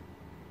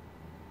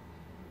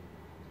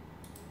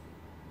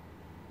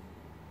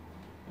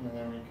 And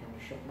then we can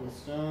shut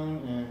this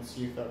down and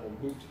see if that will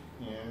boot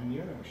in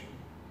the other machine.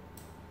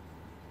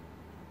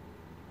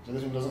 So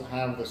this one doesn't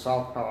have the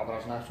soft power, but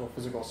there's an actual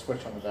physical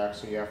switch on the back,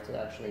 so you have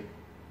to actually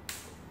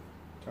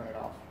turn it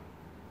off.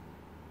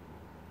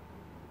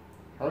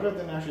 Hard drive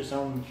didn't actually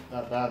sound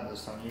that bad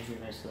this time. Usually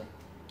it makes a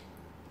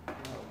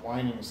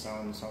whining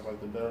sound. It sounds like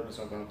the bird is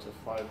about to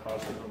fly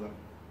across the room.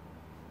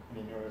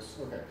 And you notice,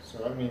 okay,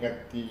 so let me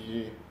get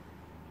the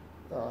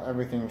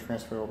everything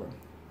transferred over.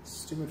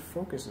 Stupid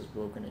focus is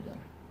broken again.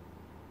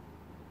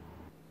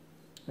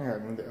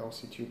 Alright, move the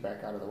LC2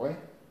 back out of the way.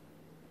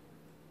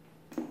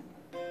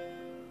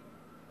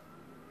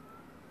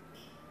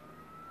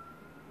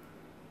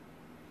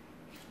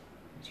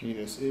 See,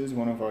 this is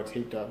one of our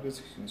taped out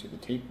discs. You can see the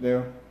tape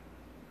there.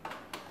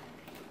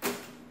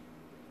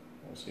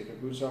 We'll see if it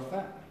boots off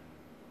that.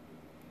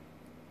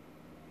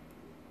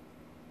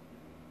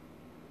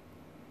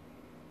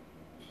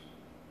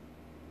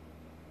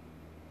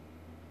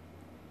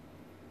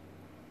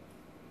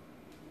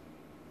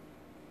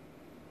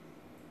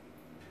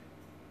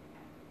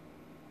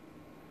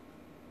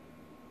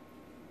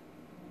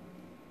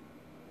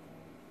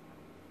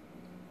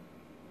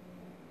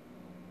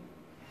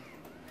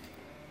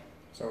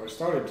 So it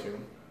started to.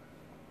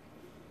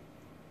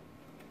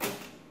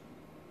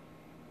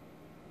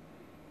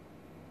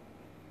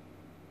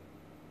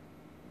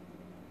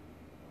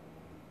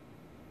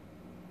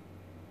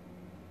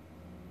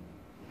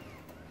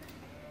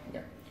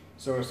 Yeah.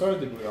 So it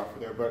started to boot off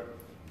there, but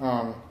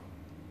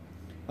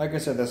like I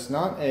said, that's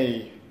not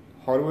a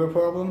hardware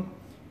problem.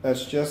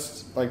 That's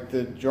just like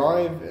the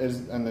drive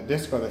and the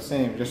disk are the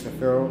same, just the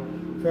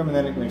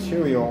ferromagnetic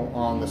material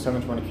on the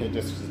 720K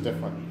disks is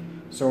different.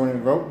 So when it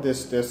wrote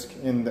this disk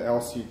in the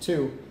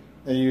LC2,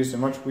 it used a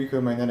much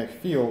weaker magnetic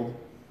field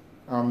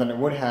than it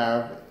would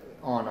have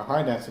on a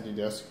high-density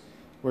disk,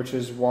 which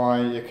is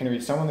why it can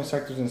read some of the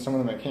sectors and some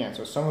of them it can't.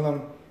 So some of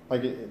them,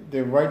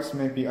 the writes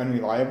might be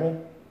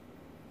unreliable.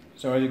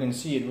 So as you can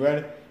see, it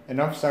read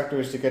enough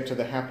sectors to get to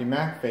the happy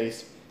Mac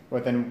face,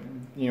 but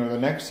then the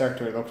next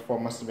sector it looked for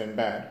must have been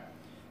bad.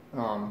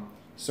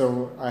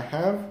 So I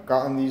have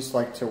gotten these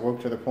to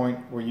work to the point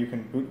where you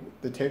can boot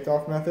the taped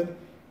off method.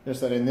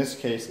 Just that in this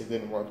case it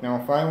didn't work.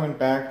 Now if I went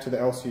back to the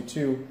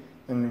LC2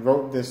 and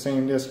wrote the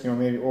same disk,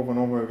 maybe over and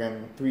over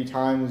again 3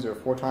 times or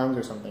 4 times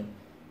or something,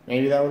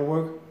 maybe that would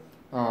work.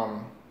 I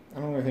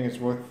don't really think it's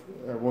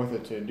worth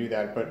it to do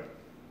that, but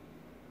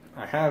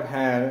I have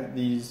had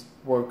these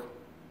work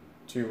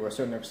to a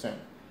certain extent.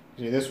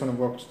 See, this one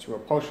worked to a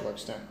partial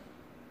extent.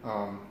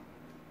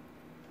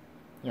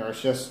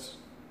 It's just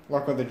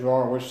luck of the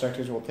draw which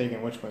sectors will take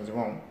and which ones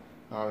won't.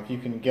 If you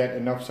can get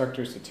enough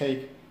sectors to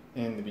take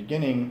in the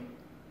beginning,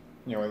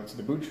 it's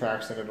the boot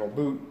tracks that it'll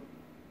boot,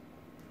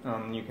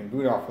 you can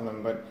boot off of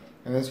them, but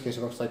in this case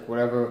it looks like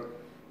whatever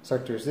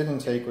sectors didn't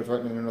take was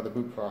right in the middle of the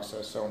boot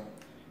process, so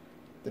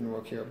it didn't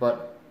work here.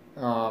 But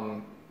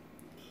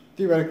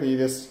theoretically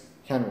this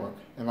can work,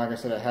 and like I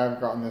said, I have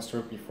gotten this to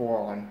work before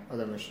on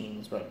other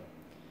machines. But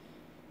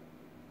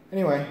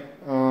anyway,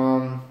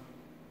 so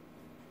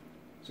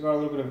got a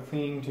little bit of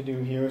cleaning to do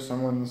here.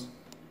 Someone's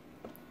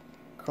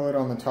colored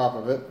on the top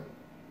of it,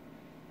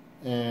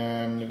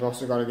 and you've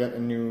also got to get a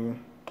new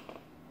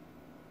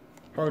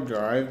hard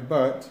drive,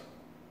 but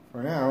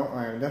for now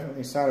I am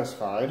definitely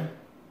satisfied.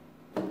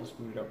 Let's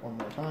boot it up one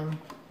more time.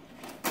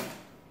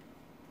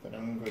 That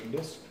I'm good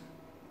disk.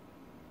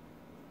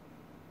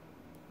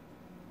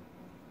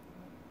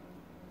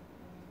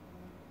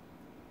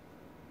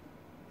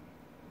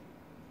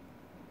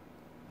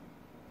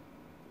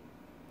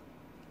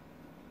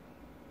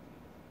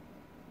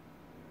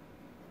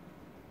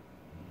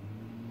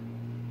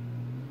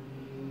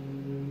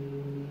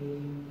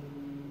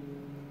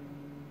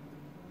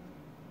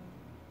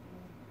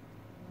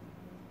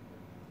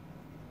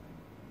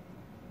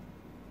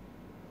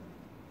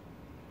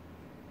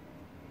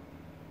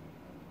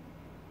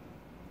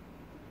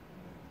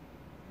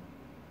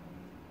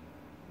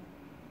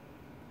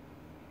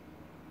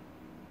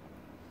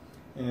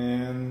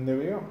 And there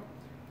we go.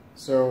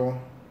 So,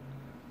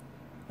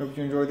 hope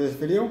you enjoyed this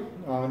video.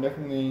 I'm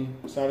definitely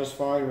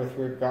satisfied with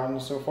where it's gotten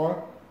so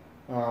far.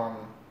 Like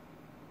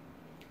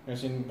I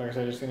said,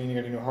 I just need to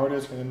get a new hard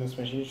disk, and then this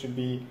machine should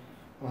be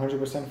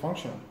 100%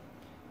 functional.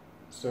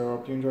 So,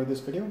 hope you enjoyed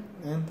this video,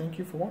 and thank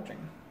you for watching.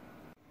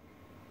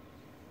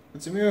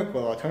 It's a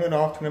miracle. I turned it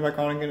off, turned it back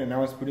on again, and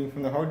now it's booting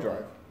from the hard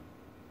drive.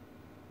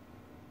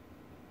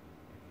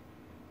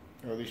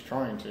 Or at least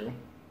trying to.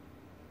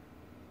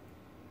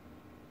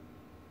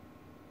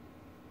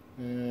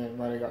 And it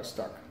might have got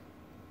stuck.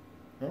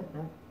 Nope,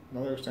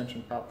 another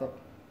extension popped up.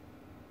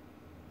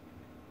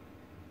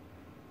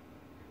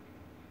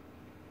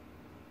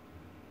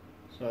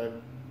 So I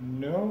have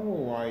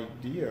no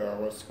idea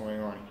what's going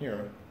on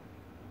here.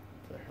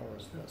 What the hell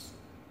is this?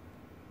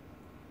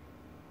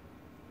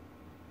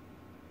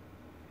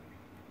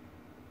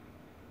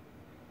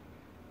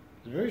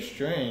 It's very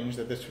strange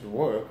that this would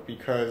work,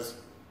 because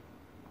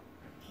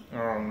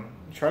I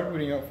tried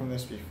booting up from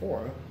this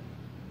before,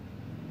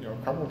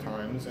 a couple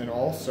times, and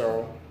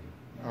also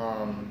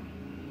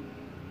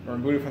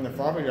when booted from the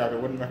floppy drive,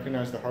 it wouldn't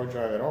recognize the hard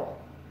drive at all.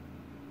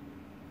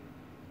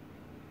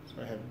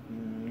 So I have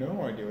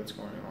no idea what's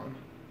going on.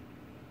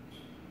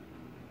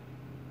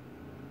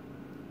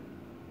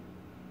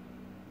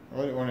 I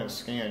really wanted to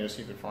scan just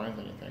see if it finds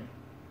anything.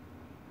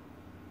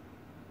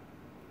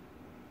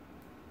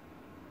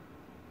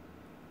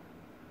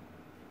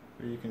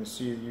 But you can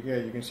see,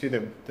 you can see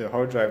the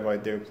hard drive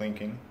light there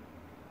blinking.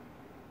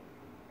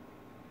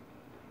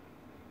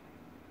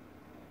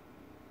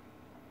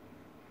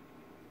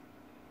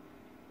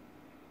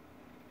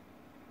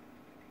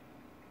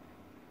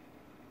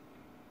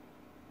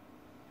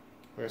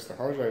 I guess the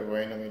hard drive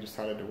randomly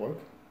decided to work.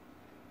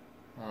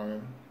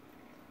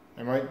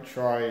 I might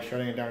try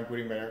shutting it down and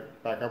booting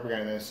back up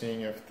again, and then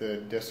seeing if the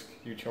disk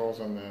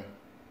utils on the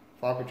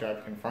floppy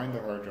drive can find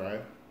the hard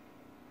drive.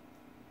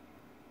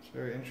 It's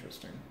very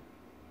interesting.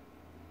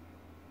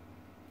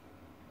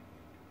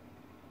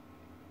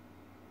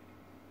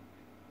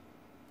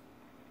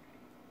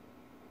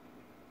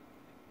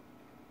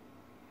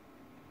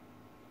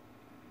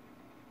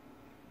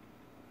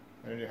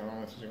 I don't know how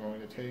long this is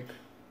going to take.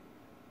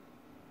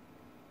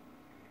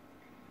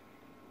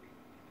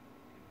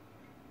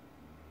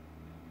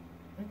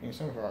 Making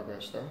some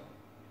progress though.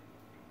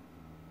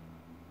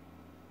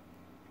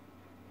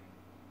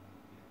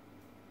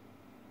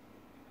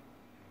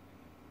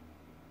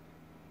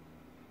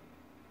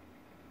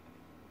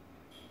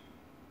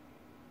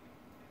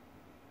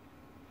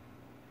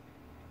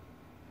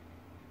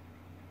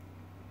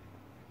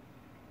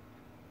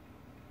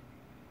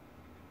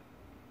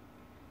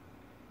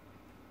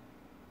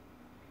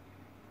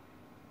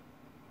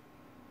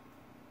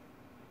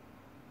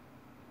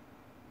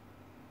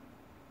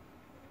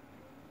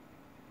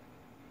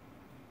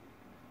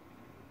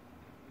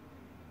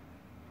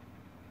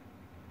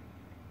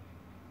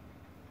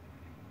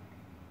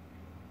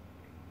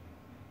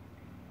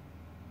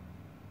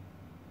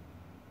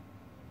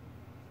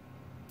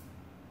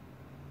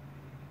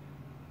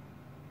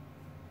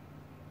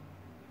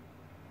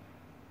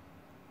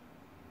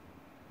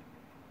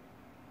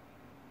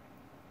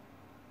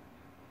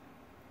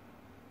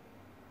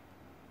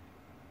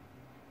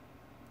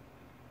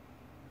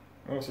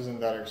 Well, this isn't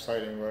that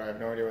exciting, but I have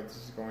no idea what this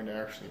is going to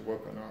actually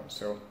work or not,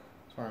 so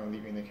that's why I'm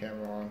leaving the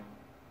camera on.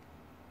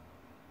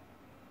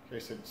 They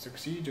said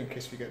succeed in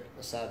case we get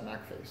a sad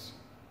Mac face.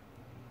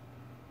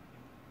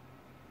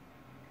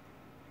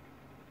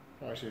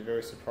 I'm actually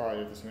very surprised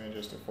if this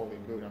manages to fully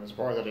boot. I'm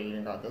surprised that it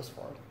even got this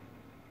far.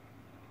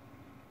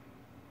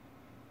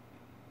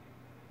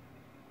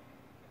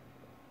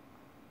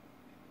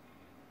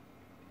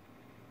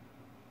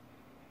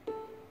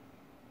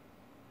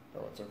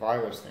 Oh, it's a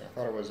virus thing. I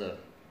thought it was a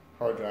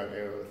hard drive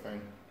error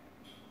thing.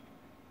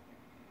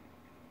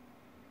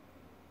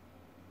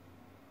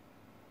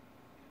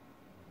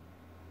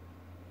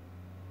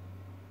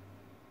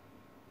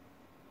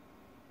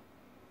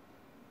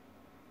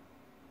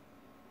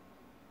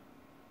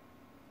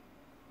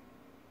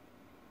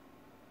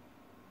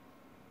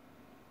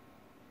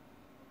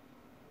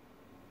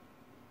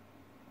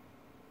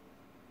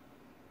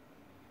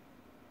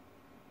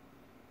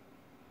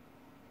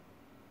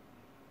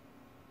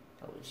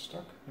 Are we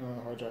stuck? No,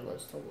 the hard drive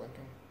light's still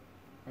blinking.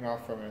 Went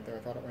off for a minute there. I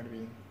thought it might have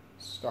been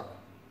stuck.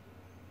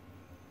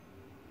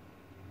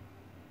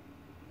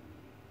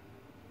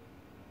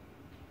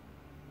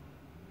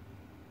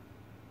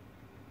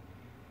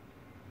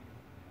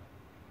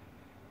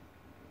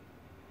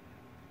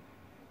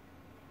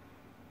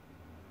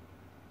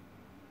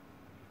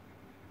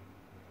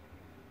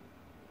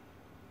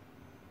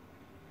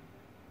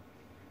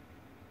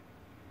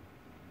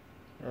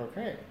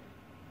 Okay.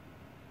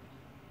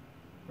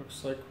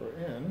 Looks like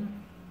we're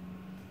in.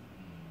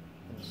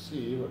 Let's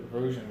see what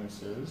version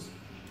this is.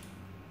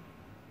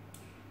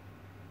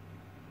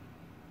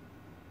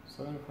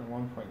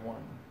 7.1.1.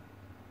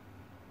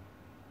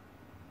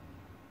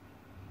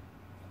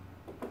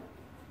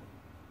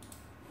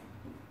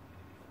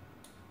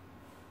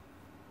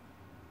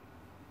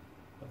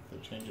 Have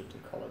to change it to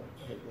color.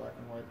 I hate black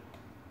and white.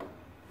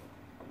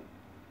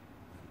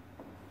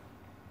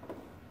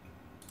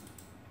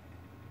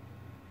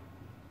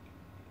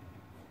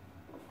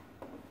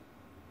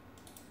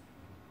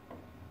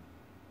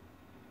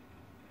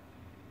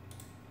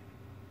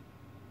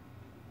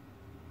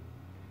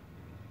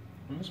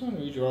 And this one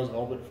redraws a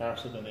little bit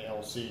faster than the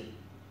LC.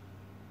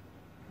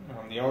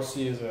 The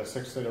LC is a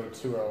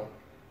 6.020.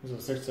 This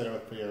is a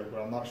 6.030, but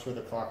I'm not sure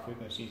the clock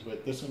frequencies,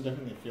 but this one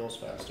definitely feels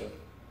faster.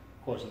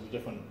 Of course, it's a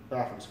different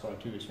graphics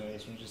card too, so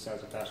this one just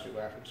has a faster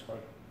graphics card.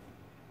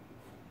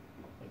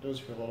 It does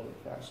feel a little bit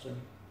faster.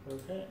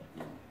 Okay.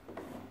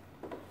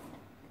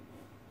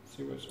 Let's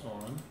see what's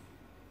on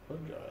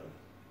hard drive.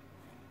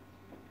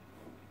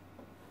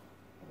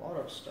 A lot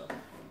of stuff.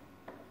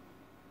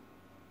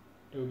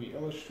 Adobe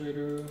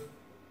Illustrator.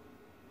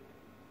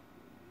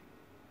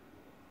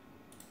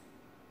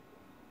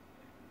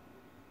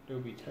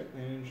 Adobe Type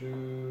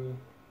Manager.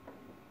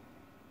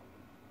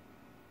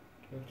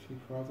 Actually,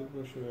 Project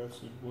Brusher, that's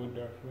a Word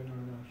document or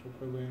an actual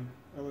program.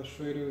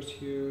 Illustrators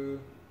here.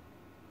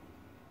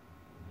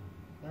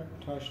 Mac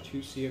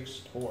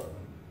IIcx tour.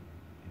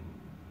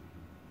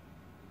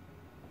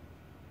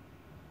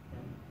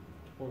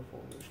 Tour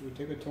folder. Should we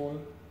take a tour?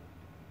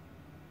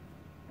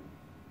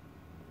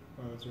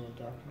 Oh, those are all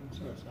documents.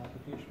 Oh, that's an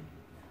application.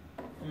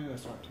 Yeah,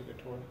 let's not take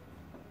a tour.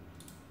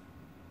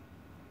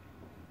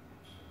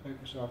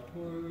 Microsoft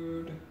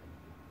Word.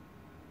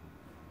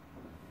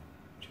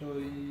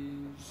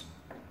 Utilities.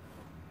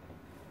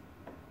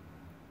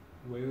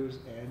 Where's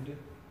Ed?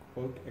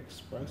 Quote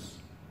Express.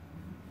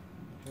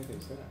 What the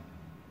heck is that?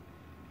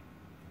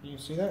 You can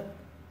see that?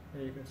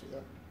 Yeah, you can see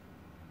that.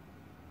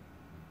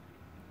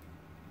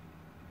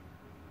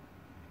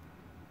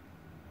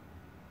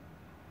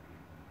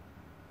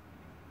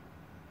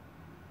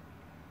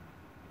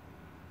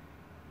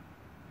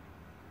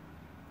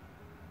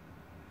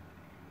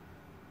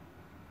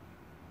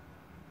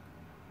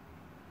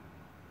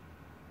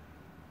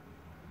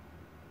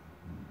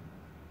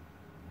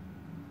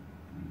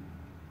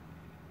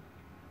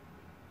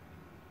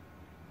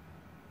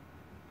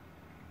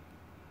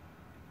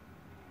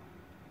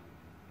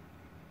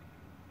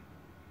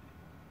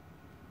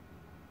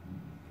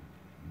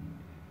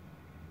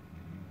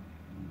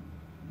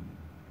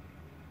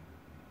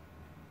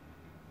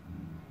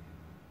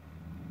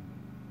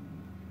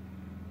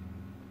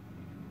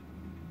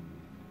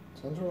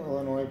 Central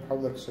Illinois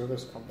Public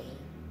Service Company.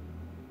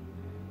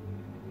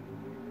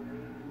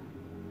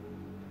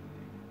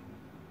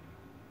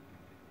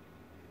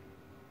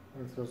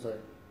 If there's a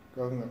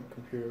government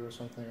computer or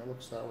something, it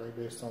looks that way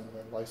based on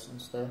the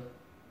license there.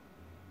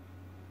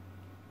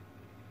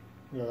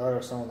 You know, that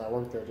or someone that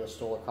worked there just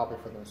stole a copy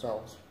for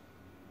themselves.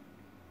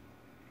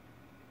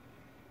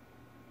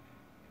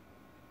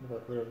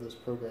 Never heard of this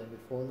program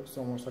before. It looks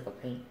almost like a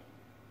paint.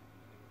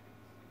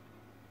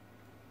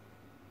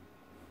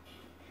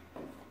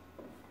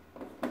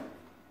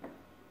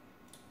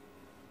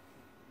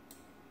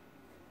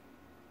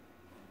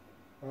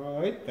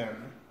 Alright then.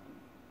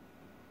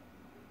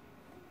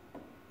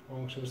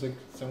 Oh, it was like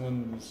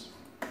someone's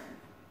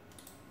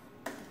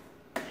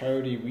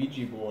parody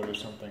Ouija board or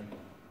something.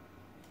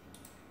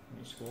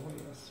 Let me scroll, I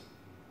guess.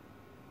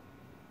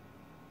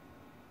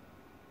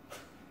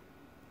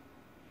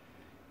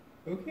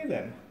 Okay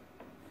then.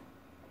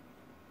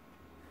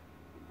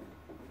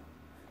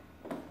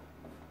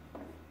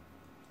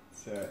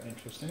 It's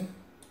interesting.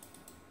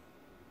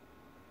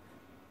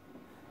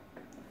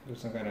 do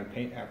some kind of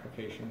paint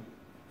application.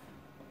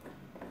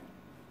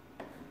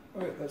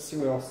 Alright, let's see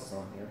what else is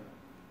on here.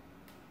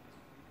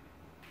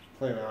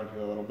 Play around here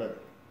a little bit,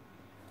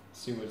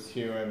 see what's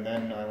here, and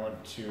then I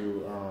want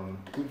to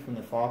boot from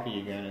the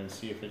floppy again and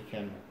see if it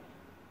can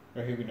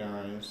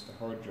recognize the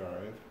hard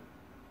drive.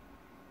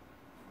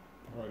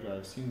 The hard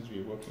drive seems to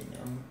be working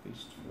now, at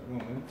least for the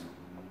moment.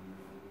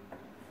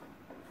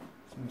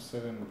 System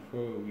 7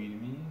 Pro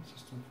README,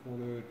 system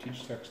folder,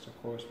 teach text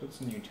of course.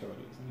 What's in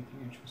utilities?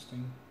 Anything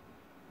interesting?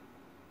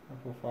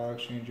 Apple file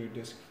exchanger,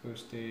 disk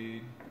first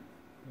aid,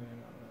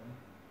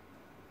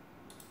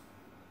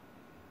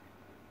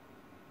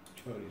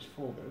 utilities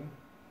folder.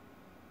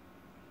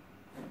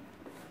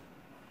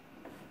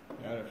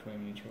 Data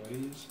frame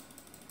utilities.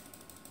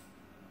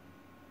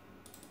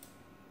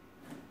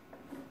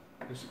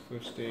 Disk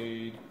first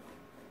aid,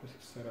 disk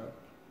setup.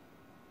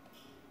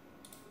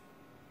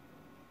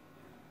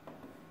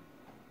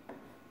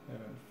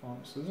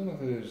 Font. So it doesn't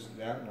look like there's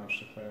that much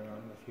to play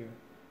around with here.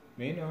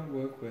 May not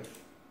work with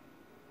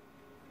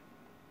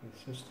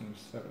system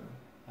 7.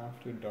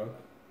 After dark.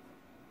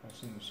 I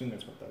assume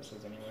that's what that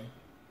says anyway.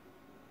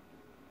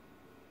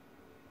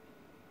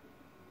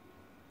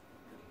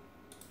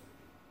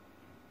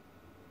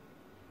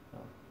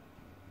 Oh.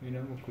 May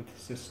not work with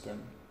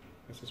system.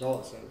 This is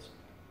all it says.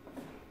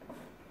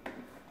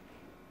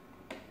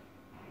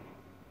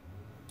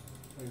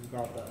 We've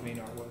got that, may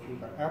not work. We've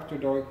got after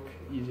dark,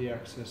 easy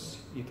access,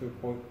 ether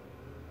port.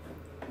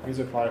 Please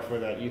apply for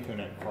that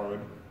Ethernet card.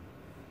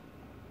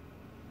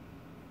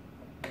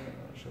 I'm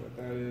not sure what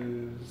that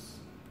is.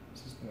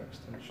 System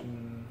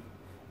extension.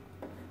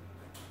 So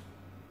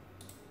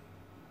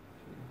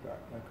we've got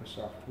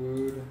Microsoft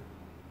Word.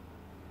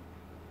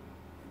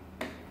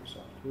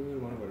 Microsoft Word, I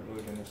wonder what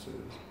version this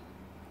is.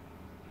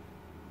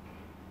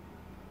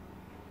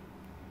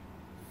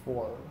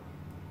 4.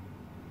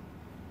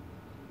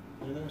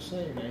 What did I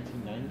say?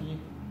 1990?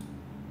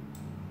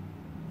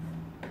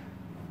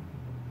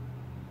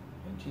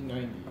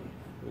 1990,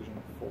 version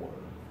 4.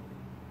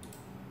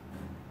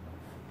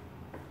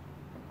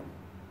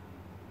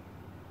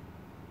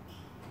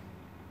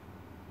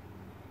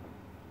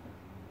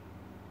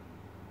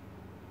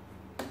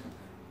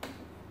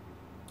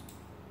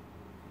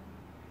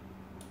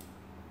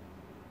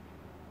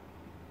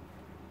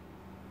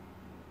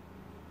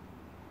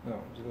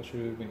 No, the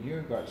Illustrator has been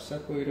here, got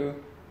separator.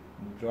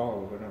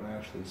 Draw, but I don't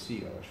actually see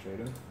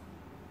Illustrator.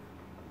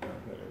 No,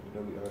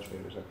 Adobe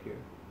Illustrator's up here.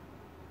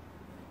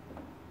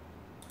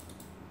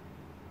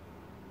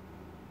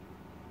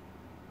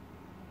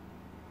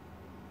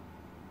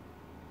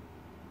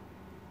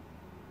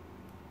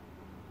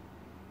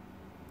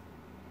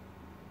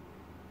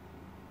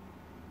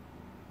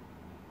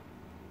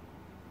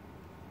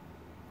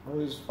 All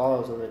these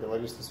files over the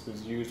latest this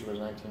was used was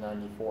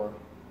 1994.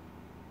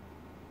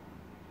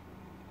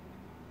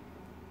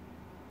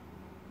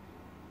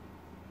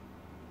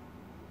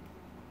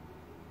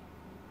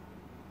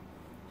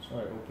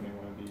 Try opening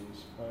one of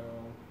these.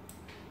 File,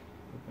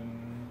 open,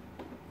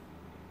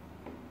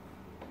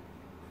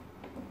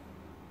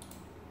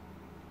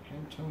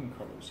 Pantone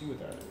color, see what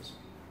that is.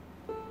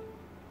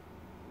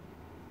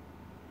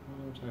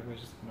 Auto type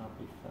just cannot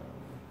be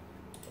found.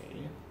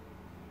 Okay.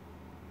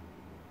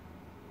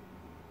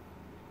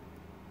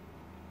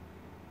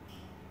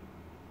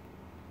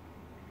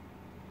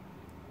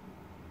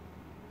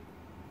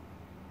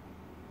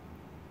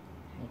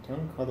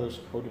 Pantone colors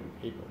coated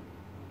paper.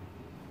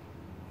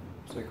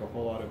 It's like a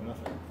whole lot of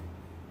nothing.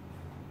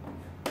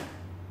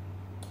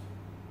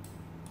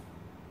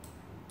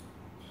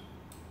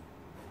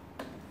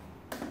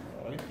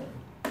 I like them.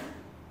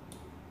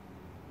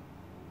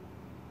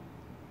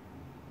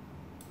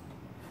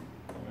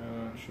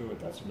 I'm not sure what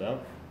that's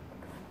about.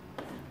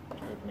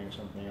 Try opening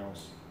something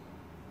else.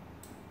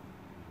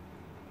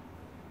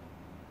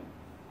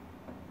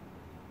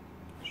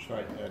 Let's try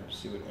Ed,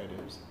 see what Ed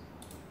is.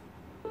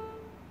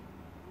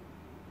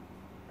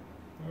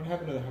 What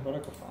happened to the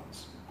Helvetica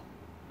fonts?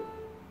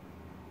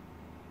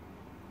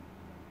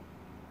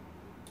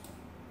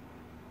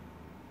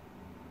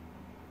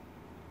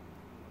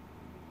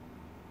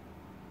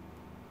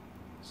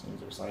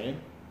 Seems exciting.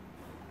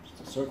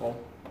 Just a circle.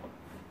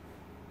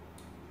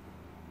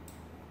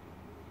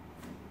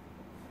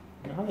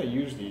 I don't know how they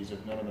use these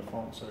if none of the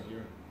fonts are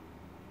here.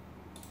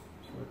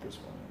 See what this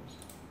one is.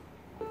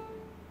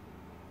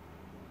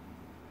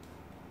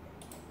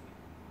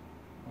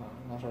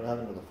 I'm not sure what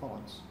happened to the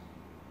fonts.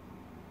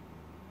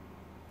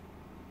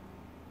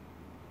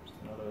 Just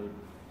another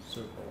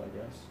circle, I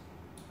guess.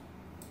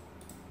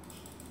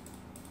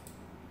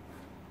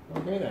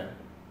 Okay then.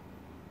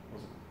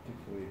 Was it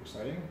particularly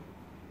exciting?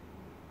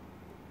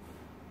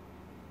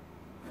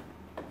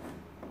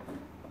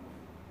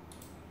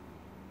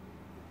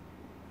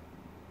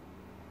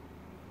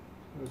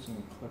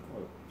 And click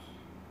out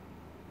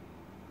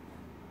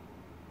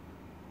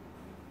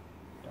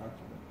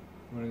document.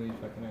 I'm wondering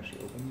if I can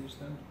actually open these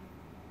then?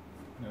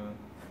 No.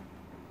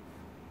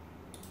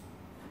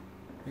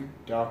 I think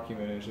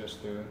document is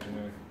just the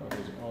generic, oh,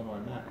 there's an all my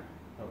Mac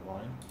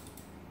outline.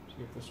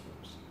 See if this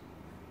works.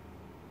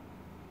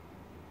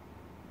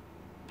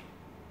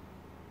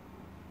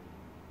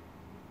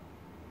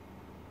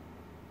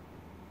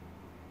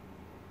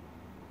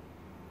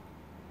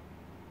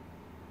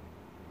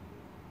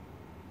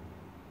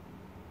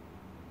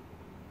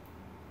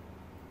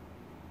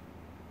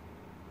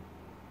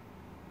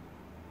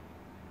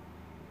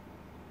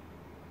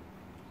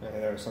 Yeah,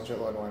 there's Central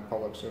Illinois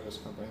Public Service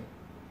Company.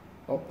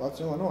 Oh,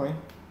 that's Illinois.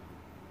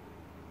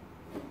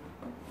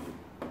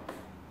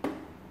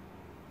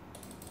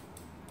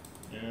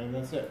 And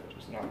that's it,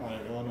 just an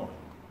outline of Illinois.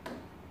 I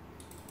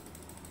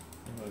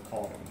don't really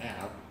call it a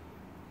map.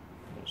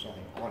 There's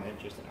nothing on it,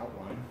 just an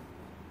outline.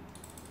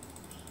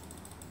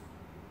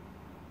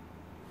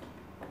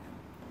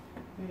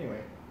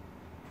 Anyway.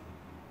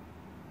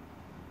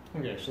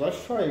 Okay, so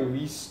let's try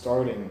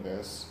restarting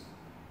this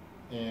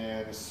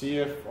and see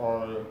if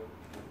our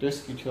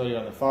disk utility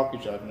on the floppy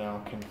drive now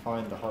can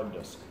find the hard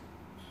disk.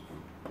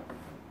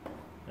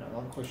 Yeah, I'm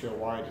not quite sure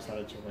why I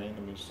decided to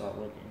randomly start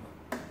working.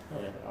 Oh,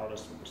 yeah, the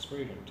artist of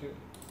persuasion too.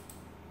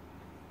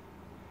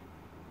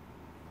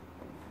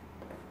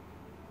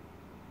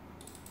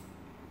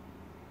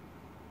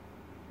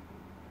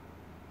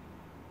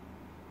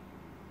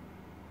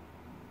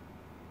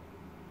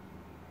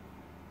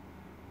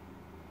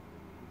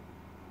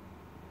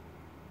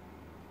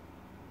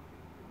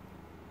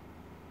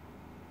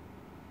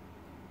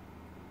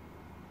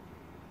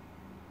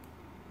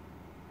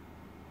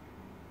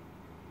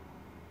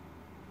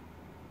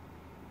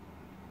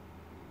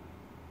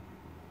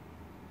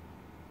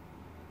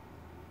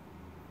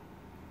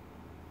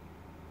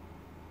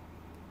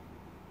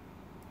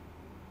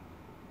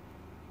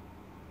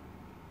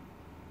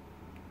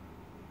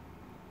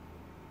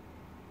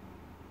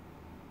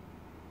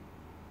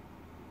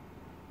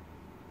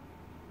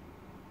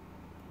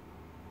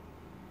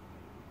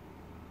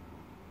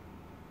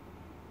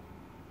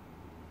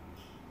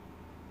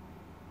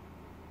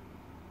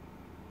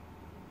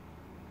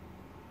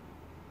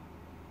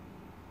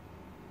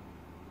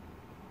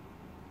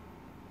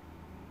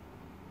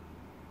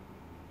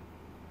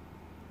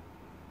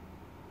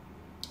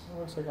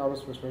 Looks like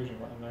artist persuasion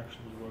button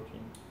actually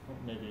working. Oh,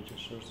 maybe it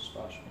just shows the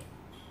splash screen.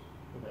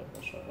 Okay,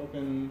 let's try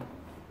open.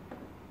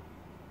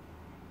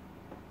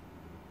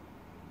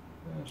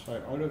 Let's try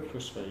auto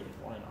persuasion.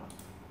 Why not?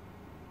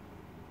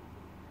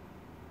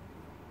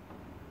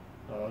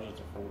 Oh, that was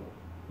just a folder.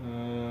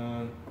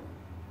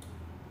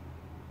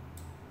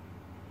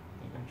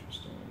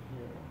 Interesting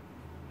here.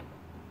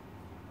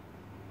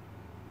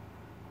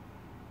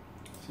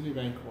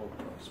 Citibank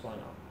overdrafts. Why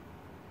not?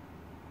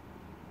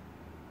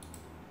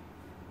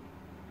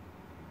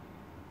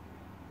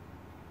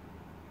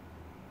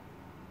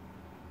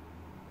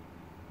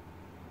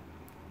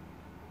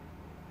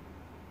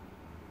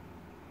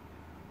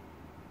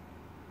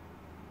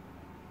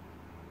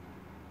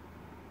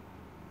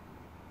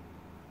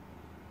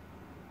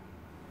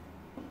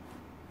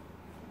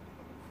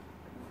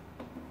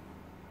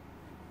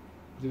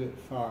 Exhibit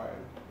 5.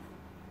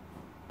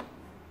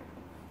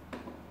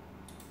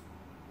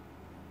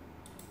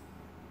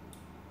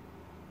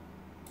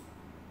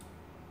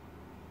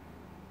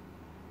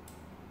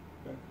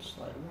 That's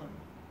slide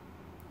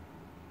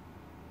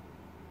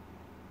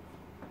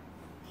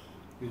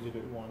 1.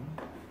 Exhibit 1.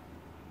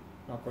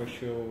 Not quite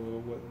sure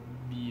what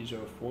these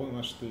are for,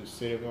 unless the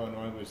state of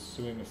Illinois was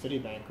suing a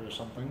Citibank or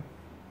something.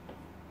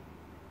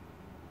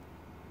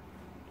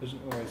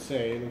 Doesn't really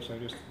say, it looks like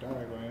just a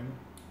diagram.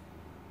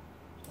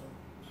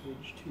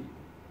 Page 2.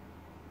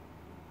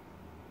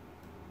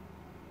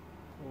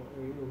 Or a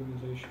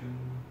organization.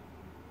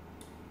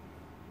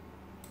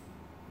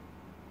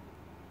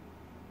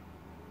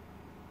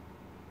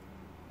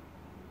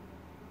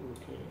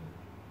 Okay.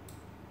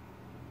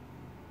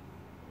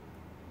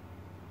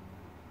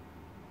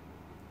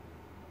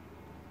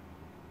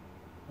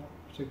 Not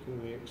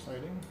particularly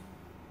exciting.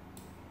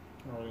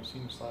 Already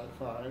seen slide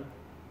 5.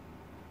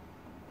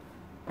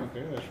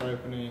 Okay, let's try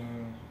opening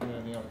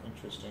anything else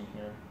interesting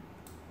here.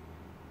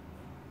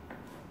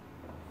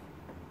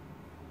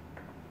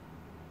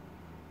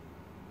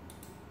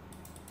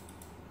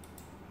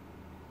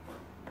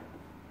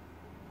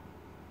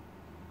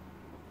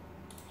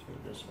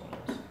 This one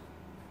is.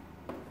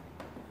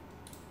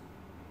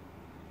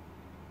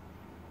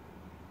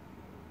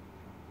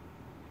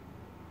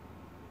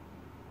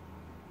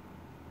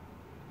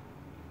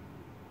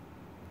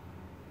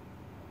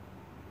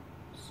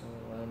 Some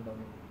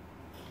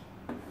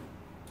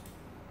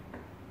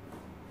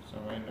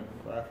random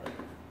graphic.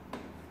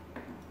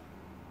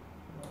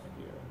 No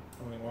idea.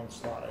 Only one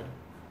slide.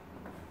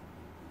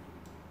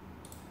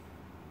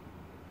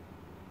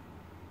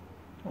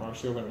 Oh, I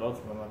actually opened both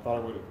of them. I thought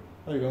it would.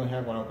 Oh, you only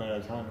have one open at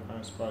a time. I'm kind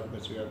of surprised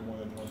that you have more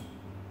than one.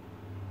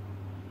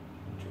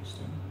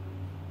 Interesting.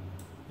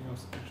 Anything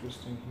else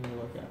interesting here to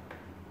look at?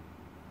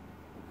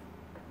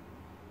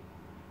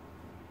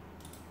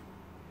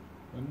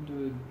 When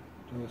did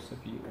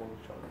Mississippi org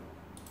chart?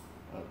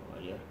 I have no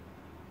idea.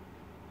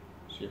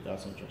 See if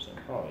that's interesting.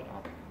 Probably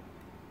not.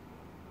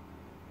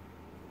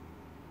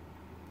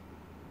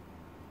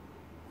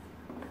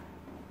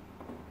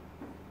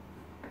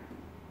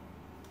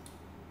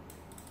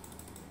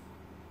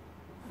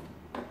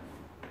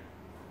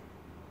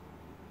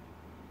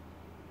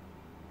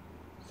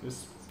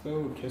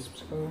 Cisco,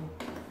 Kispsco?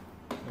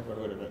 Never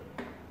heard of it.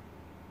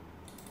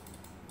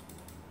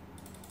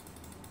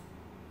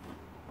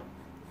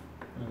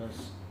 And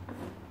that's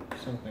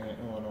something in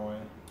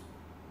Illinois.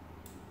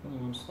 Only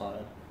one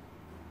slide.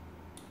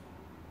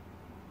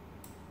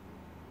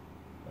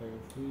 layer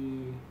 3,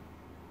 layer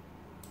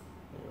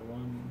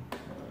 1, no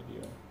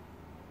idea.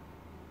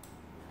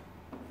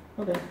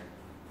 Okay,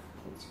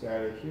 let's get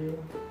out of here.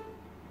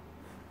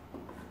 I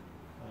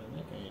didn't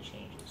make any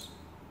changes.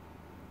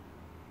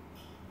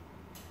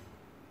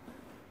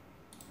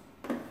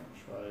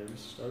 Try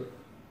restart.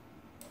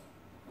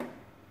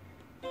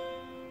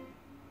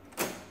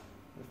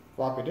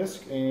 Floppy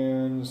disk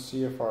and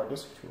see if our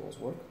disk tools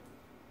work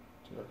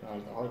to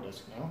recognize the hard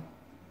disk now.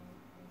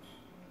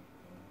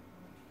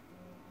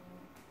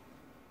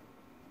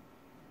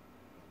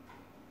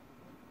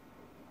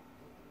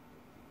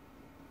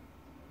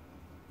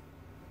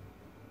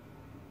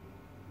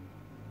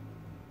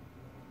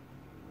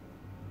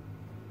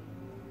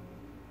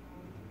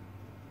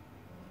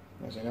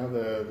 As you know,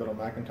 the little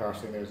Macintosh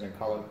thing there is in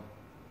color.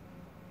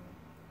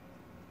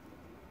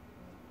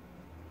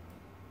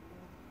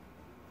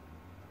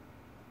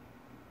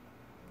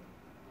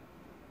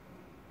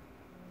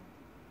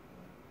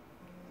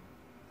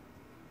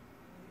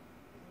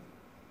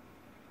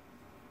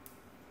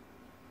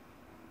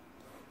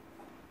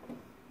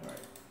 Alright,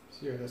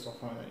 see if this will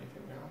find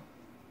anything now.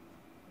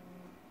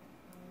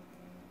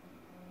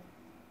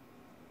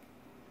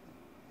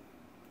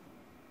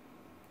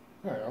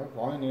 Alright, our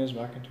volume is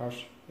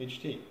Macintosh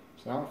HD.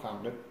 So now I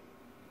found it.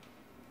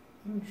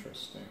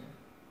 Interesting.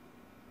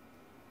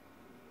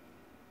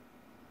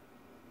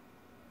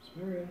 It's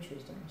very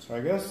interesting. So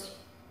I guess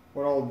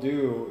what I'll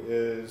do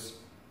is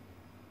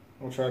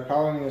we'll try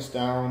powering this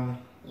down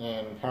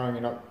and powering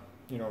it up,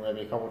 you know,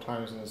 maybe a couple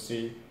times and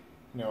see,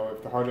 you know,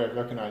 if the hard drive is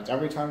recognized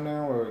every time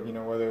now, or, you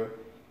know, whether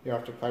you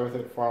have to play with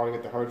it for a while to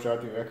get the hard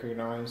drive to be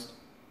recognized.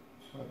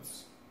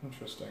 That's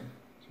interesting.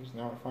 So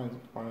now it finds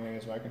it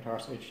as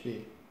Macintosh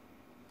HD.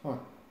 Huh.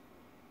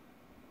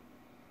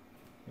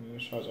 And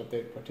it shows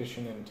update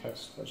partition and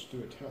test. Let's do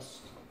a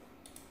test.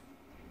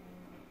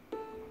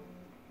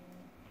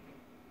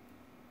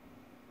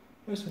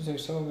 This will take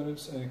several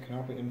minutes and it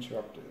cannot be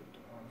interrupted.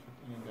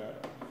 Any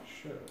data.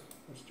 Sure.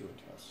 Let's do a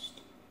test.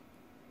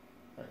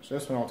 Alright, so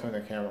this one I'll turn the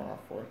camera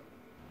off for.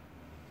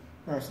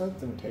 Alright, so that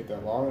didn't take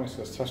that long. It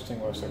says testing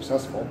was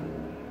successful.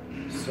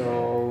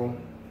 So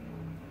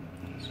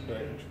it's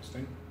very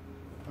interesting.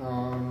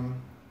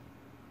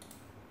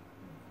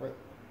 Wait.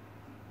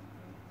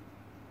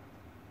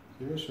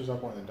 See, this shows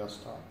up on the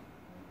desktop.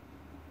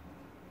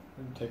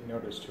 I didn't take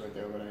notice to it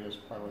there, but I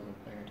just probably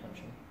wasn't paying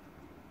attention.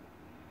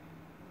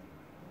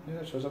 Yeah,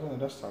 it shows up on the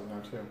desktop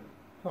now too.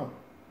 Huh.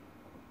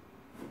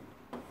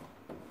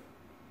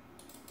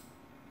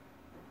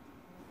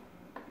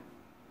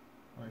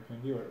 I can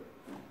view it.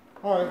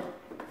 Alright.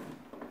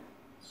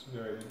 It's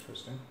very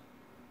interesting.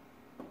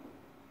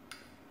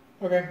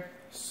 Okay,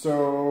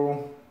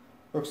 so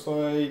looks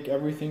like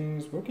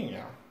everything's working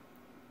now.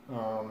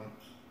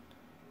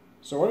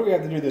 So what do we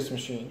have to do to this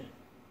machine?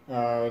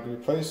 To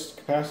replace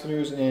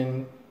capacitors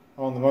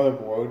on the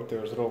motherboard.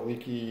 There's little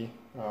leaky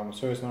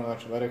service mount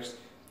electrolytics.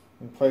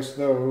 Replace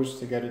those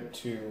to get it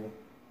to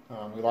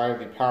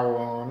reliably power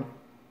on,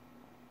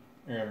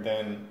 and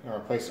then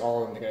replace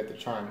all of them to get it to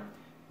chime.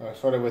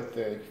 Started with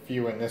the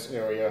few in this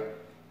area,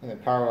 and the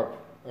power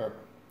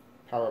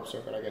up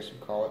circuit, I guess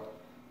you'd call it.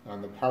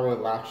 The power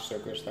latch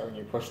circuit, so that when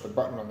you push the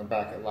button on the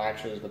back, it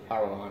latches the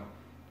power on,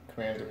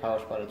 commands the power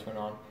supply to turn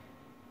on.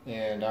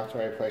 And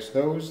after I replace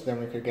those, then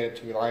we could get it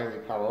to reliably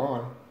power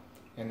on.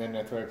 And then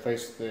after I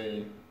replace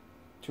the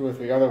 2 or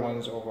 3 other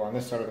ones over on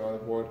this side of the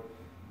motherboard,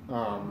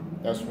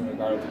 that's when we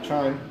got it to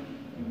chime.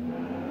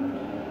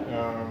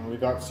 We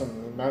got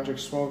some magic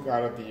smoke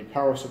out of the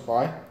power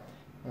supply,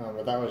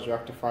 but that was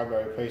rectified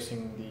by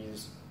replacing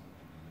these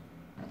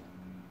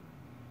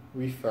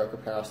reef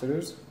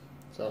capacitors.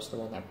 So that's the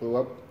one that blew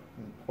up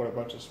and poured a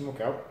bunch of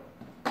smoke out.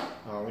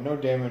 With no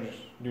damage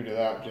due to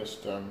that,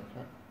 just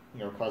you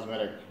know,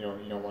 cosmetic. You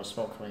don't want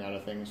smoke coming out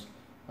of things.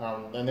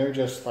 And they're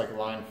just like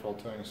line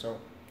filtering. So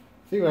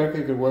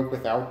theoretically, it could work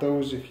without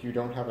those if you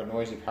don't have a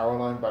noisy power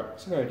line, but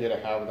it's a good idea to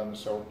have them.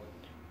 So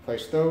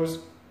replace those.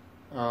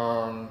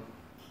 And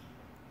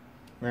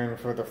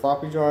for the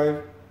floppy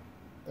drive,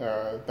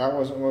 that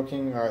wasn't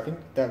working. I think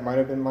that might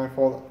have been my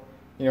fault.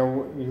 You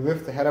know, you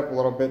lift the head up a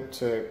little bit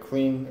to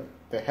clean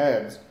the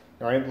heads.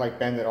 You know, I didn't like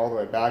bend it all the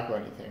way back or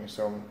anything,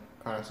 so I'm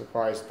kind of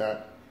surprised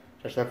that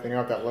just lifting it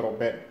up that little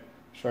bit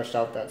stretched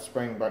out that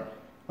spring. But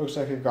looks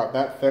like we've got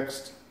that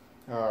fixed.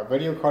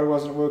 Video card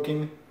wasn't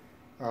working.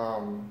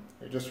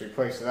 We just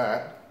replaced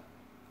that.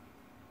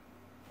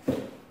 This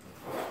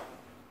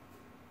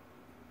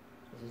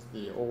is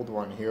the old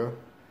one here.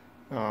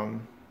 I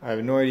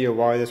have no idea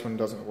why this one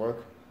doesn't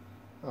work.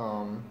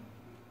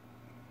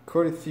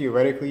 Could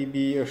theoretically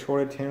be a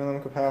shorted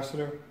tantalum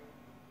capacitor.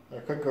 I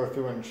could go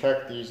through and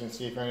check these and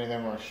see if any of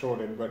them are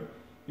shorted, but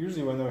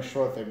usually when they're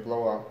short they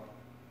blow up,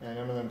 and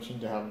none of them seem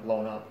to have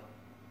blown up.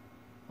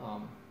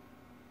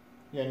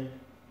 Again,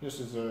 just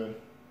as a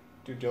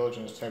due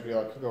diligence type deal,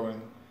 I could go in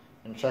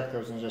and check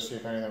those and just see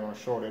if any of them are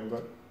shorted,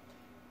 but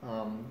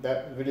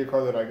that video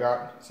card that I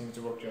got seems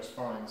to work just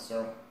fine,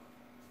 so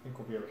I think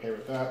we'll be okay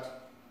with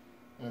that.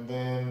 And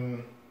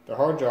then the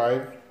hard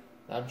drive,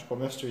 Magical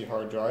Mystery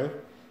hard drive,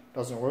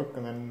 doesn't work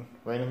and then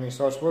randomly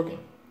starts working.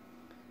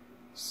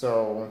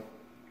 So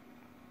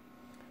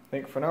I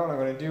think for now what I'm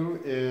going to do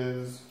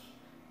is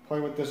play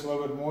with this a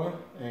little bit more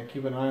and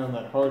keep an eye on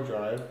that hard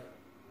drive.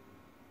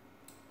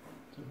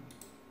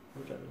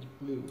 Hard drive is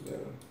blue there.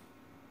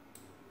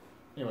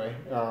 Anyway,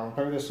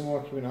 play with this some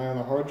more, keep an eye on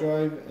the hard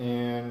drive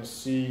and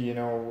see, you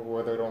know,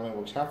 whether it only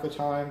works half the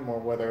time or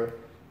whether,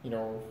 you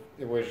know,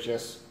 it was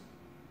just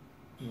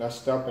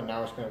messed up and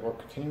now it's going to work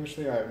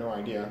continuously. I have no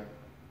idea.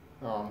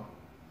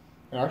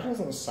 It actually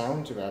doesn't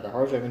sound too bad. The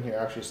hard drive in here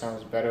actually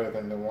sounds better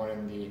than the one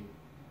in the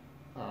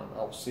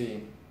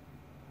LC.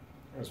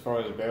 As far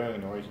as bearing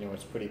noise, you know,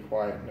 it's pretty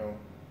quiet. No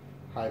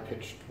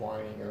high-pitched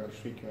whining or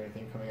shrieking or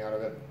anything coming out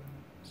of it.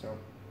 So,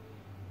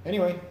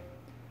 anyway,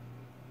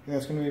 I think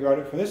that's going to be about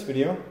it for this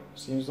video.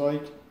 Seems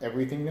like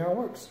everything now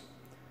works.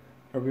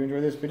 Hope you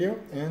enjoyed this video,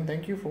 and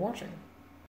thank you for watching.